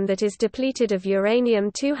uranium that is depleted of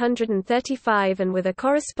uranium-235 and with a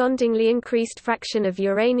correspondingly increased fraction of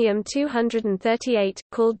uranium-238,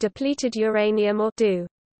 called depleted uranium or DU.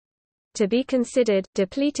 To be considered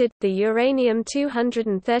depleted, the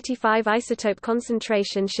uranium-235 isotope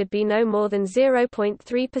concentration should be no more than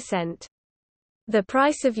 0.3%. The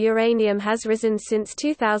price of uranium has risen since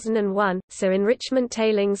 2001, so enrichment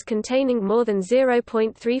tailings containing more than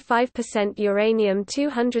 0.35%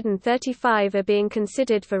 uranium-235 are being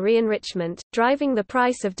considered for re-enrichment, driving the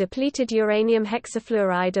price of depleted uranium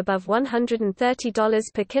hexafluoride above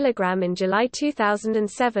 $130 per kilogram in July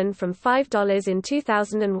 2007 from $5 in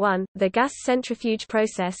 2001. The gas centrifuge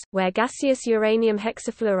process, where gaseous uranium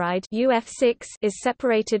hexafluoride (UF6) is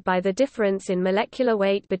separated by the difference in molecular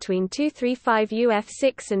weight between 235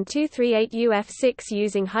 UF6 and 238 UF6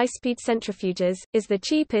 using high-speed centrifuges, is the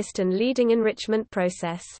cheapest and leading enrichment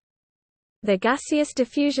process. The gaseous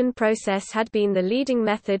diffusion process had been the leading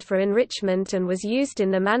method for enrichment and was used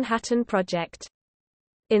in the Manhattan Project.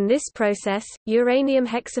 In this process, uranium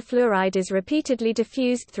hexafluoride is repeatedly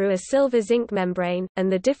diffused through a silver-zinc membrane, and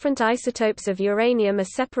the different isotopes of uranium are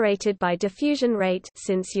separated by diffusion rate.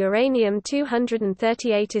 Since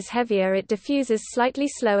uranium-238 is heavier, it diffuses slightly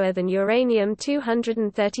slower than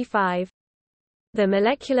uranium-235. The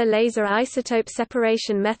molecular laser isotope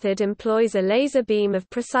separation method employs a laser beam of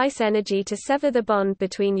precise energy to sever the bond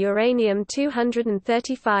between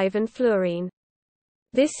uranium-235 and fluorine.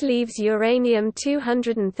 This leaves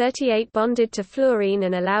uranium-238 bonded to fluorine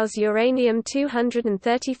and allows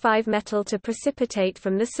uranium-235 metal to precipitate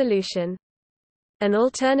from the solution. An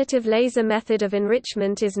alternative laser method of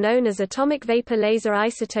enrichment is known as atomic vapor laser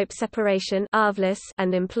isotope separation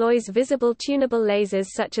and employs visible tunable lasers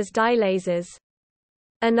such as dye lasers.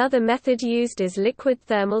 Another method used is liquid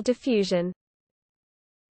thermal diffusion.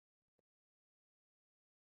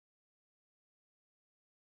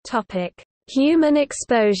 Human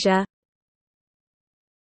exposure.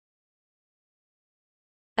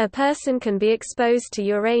 A person can be exposed to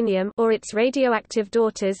uranium or its radioactive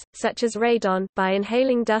daughters, such as radon, by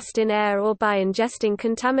inhaling dust in air or by ingesting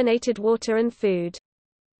contaminated water and food.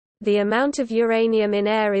 The amount of uranium in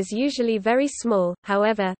air is usually very small.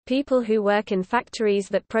 However, people who work in factories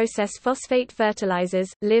that process phosphate fertilizers,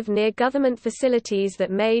 live near government facilities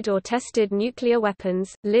that made or tested nuclear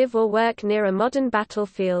weapons, live or work near a modern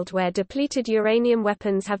battlefield where depleted uranium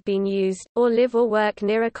weapons have been used, or live or work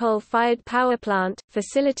near a coal-fired power plant,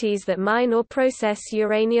 facilities that mine or process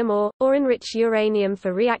uranium or enrich uranium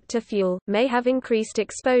for reactor fuel, may have increased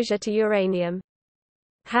exposure to uranium.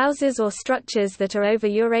 Houses or structures that are over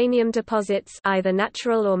uranium deposits, either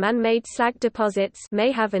natural or man-made slag deposits,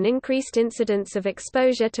 may have an increased incidence of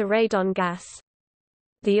exposure to radon gas.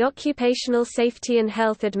 The Occupational Safety and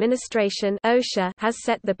Health Administration (OSHA) has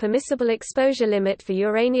set the permissible exposure limit for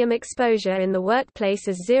uranium exposure in the workplace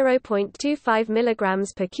as 0.25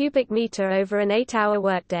 mg per cubic meter over an 8-hour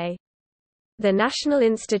workday. The National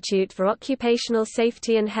Institute for Occupational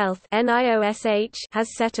Safety and Health (NIOSH)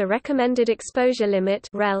 has set a recommended exposure limit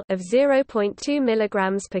of 0.2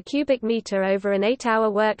 mg per cubic meter over an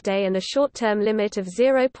 8-hour workday and a short-term limit of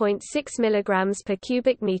 0.6 mg per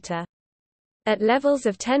cubic meter. At levels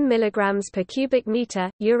of 10 mg per cubic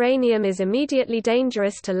meter, uranium is immediately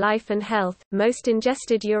dangerous to life and health. Most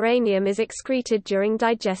ingested uranium is excreted during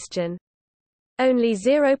digestion. Only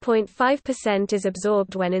 0.5% is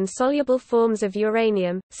absorbed when insoluble forms of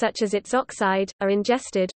uranium, such as its oxide, are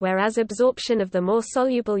ingested, whereas absorption of the more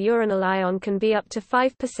soluble uranyl ion can be up to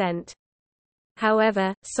 5%.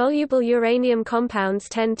 However, soluble uranium compounds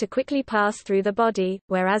tend to quickly pass through the body,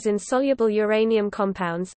 whereas insoluble uranium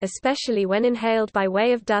compounds, especially when inhaled by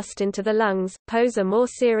way of dust into the lungs, pose a more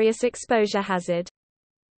serious exposure hazard.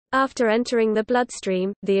 After entering the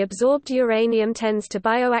bloodstream, the absorbed uranium tends to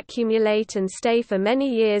bioaccumulate and stay for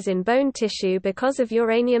many years in bone tissue because of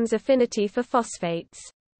uranium's affinity for phosphates.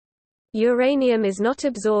 Uranium is not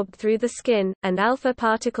absorbed through the skin, and alpha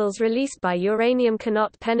particles released by uranium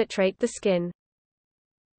cannot penetrate the skin.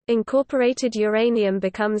 Incorporated uranium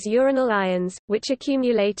becomes uranyl ions, which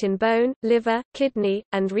accumulate in bone, liver, kidney,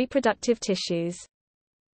 and reproductive tissues.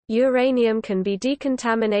 Uranium can be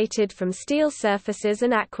decontaminated from steel surfaces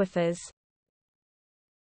and aquifers.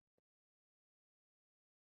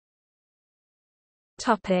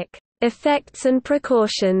 Effects and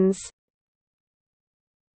precautions.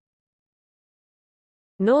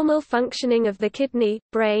 Normal functioning of the kidney,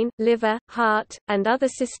 brain, liver, heart, and other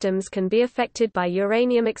systems can be affected by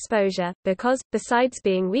uranium exposure, because, besides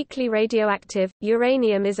being weakly radioactive,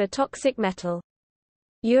 uranium is a toxic metal.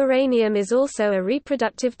 Uranium is also a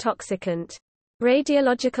reproductive toxicant.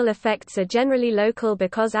 Radiological effects are generally local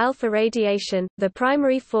because alpha radiation, the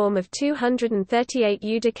primary form of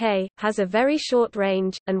 238U decay, has a very short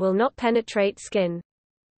range, and will not penetrate skin.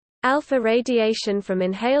 Alpha radiation from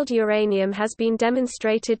inhaled uranium has been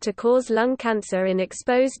demonstrated to cause lung cancer in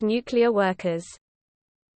exposed nuclear workers.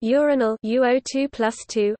 Uranyl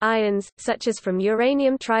UO2+2 ions, such as from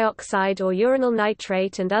uranium trioxide or uranyl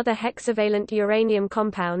nitrate and other hexavalent uranium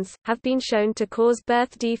compounds, have been shown to cause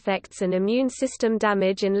birth defects and immune system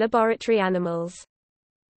damage in laboratory animals.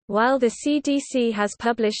 While the CDC has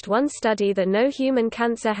published one study that no human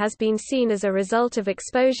cancer has been seen as a result of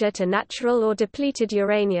exposure to natural or depleted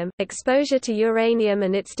uranium, exposure to uranium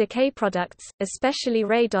and its decay products, especially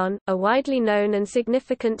radon, are widely known and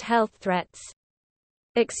significant health threats.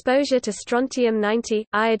 Exposure to strontium-90,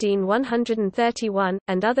 iodine-131,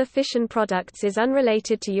 and other fission products is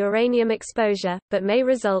unrelated to uranium exposure, but may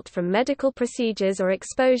result from medical procedures or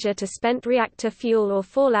exposure to spent reactor fuel or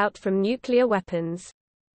fallout from nuclear weapons.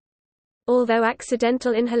 Although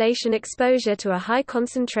accidental inhalation exposure to a high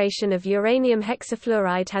concentration of uranium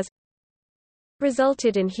hexafluoride has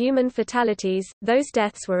resulted in human fatalities, those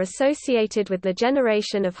deaths were associated with the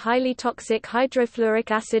generation of highly toxic hydrofluoric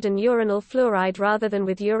acid and uranyl fluoride rather than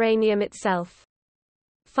with uranium itself.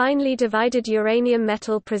 Finely divided uranium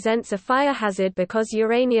metal presents a fire hazard because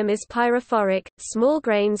uranium is pyrophoric. Small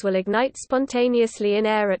grains will ignite spontaneously in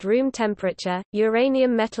air at room temperature.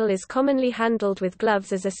 Uranium metal is commonly handled with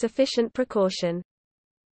gloves as a sufficient precaution.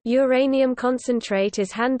 Uranium concentrate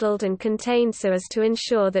is handled and contained so as to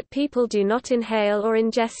ensure that people do not inhale or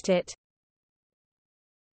ingest it.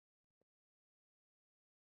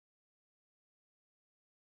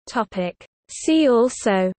 Topic: See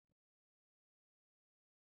also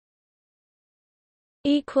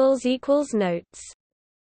 == Notes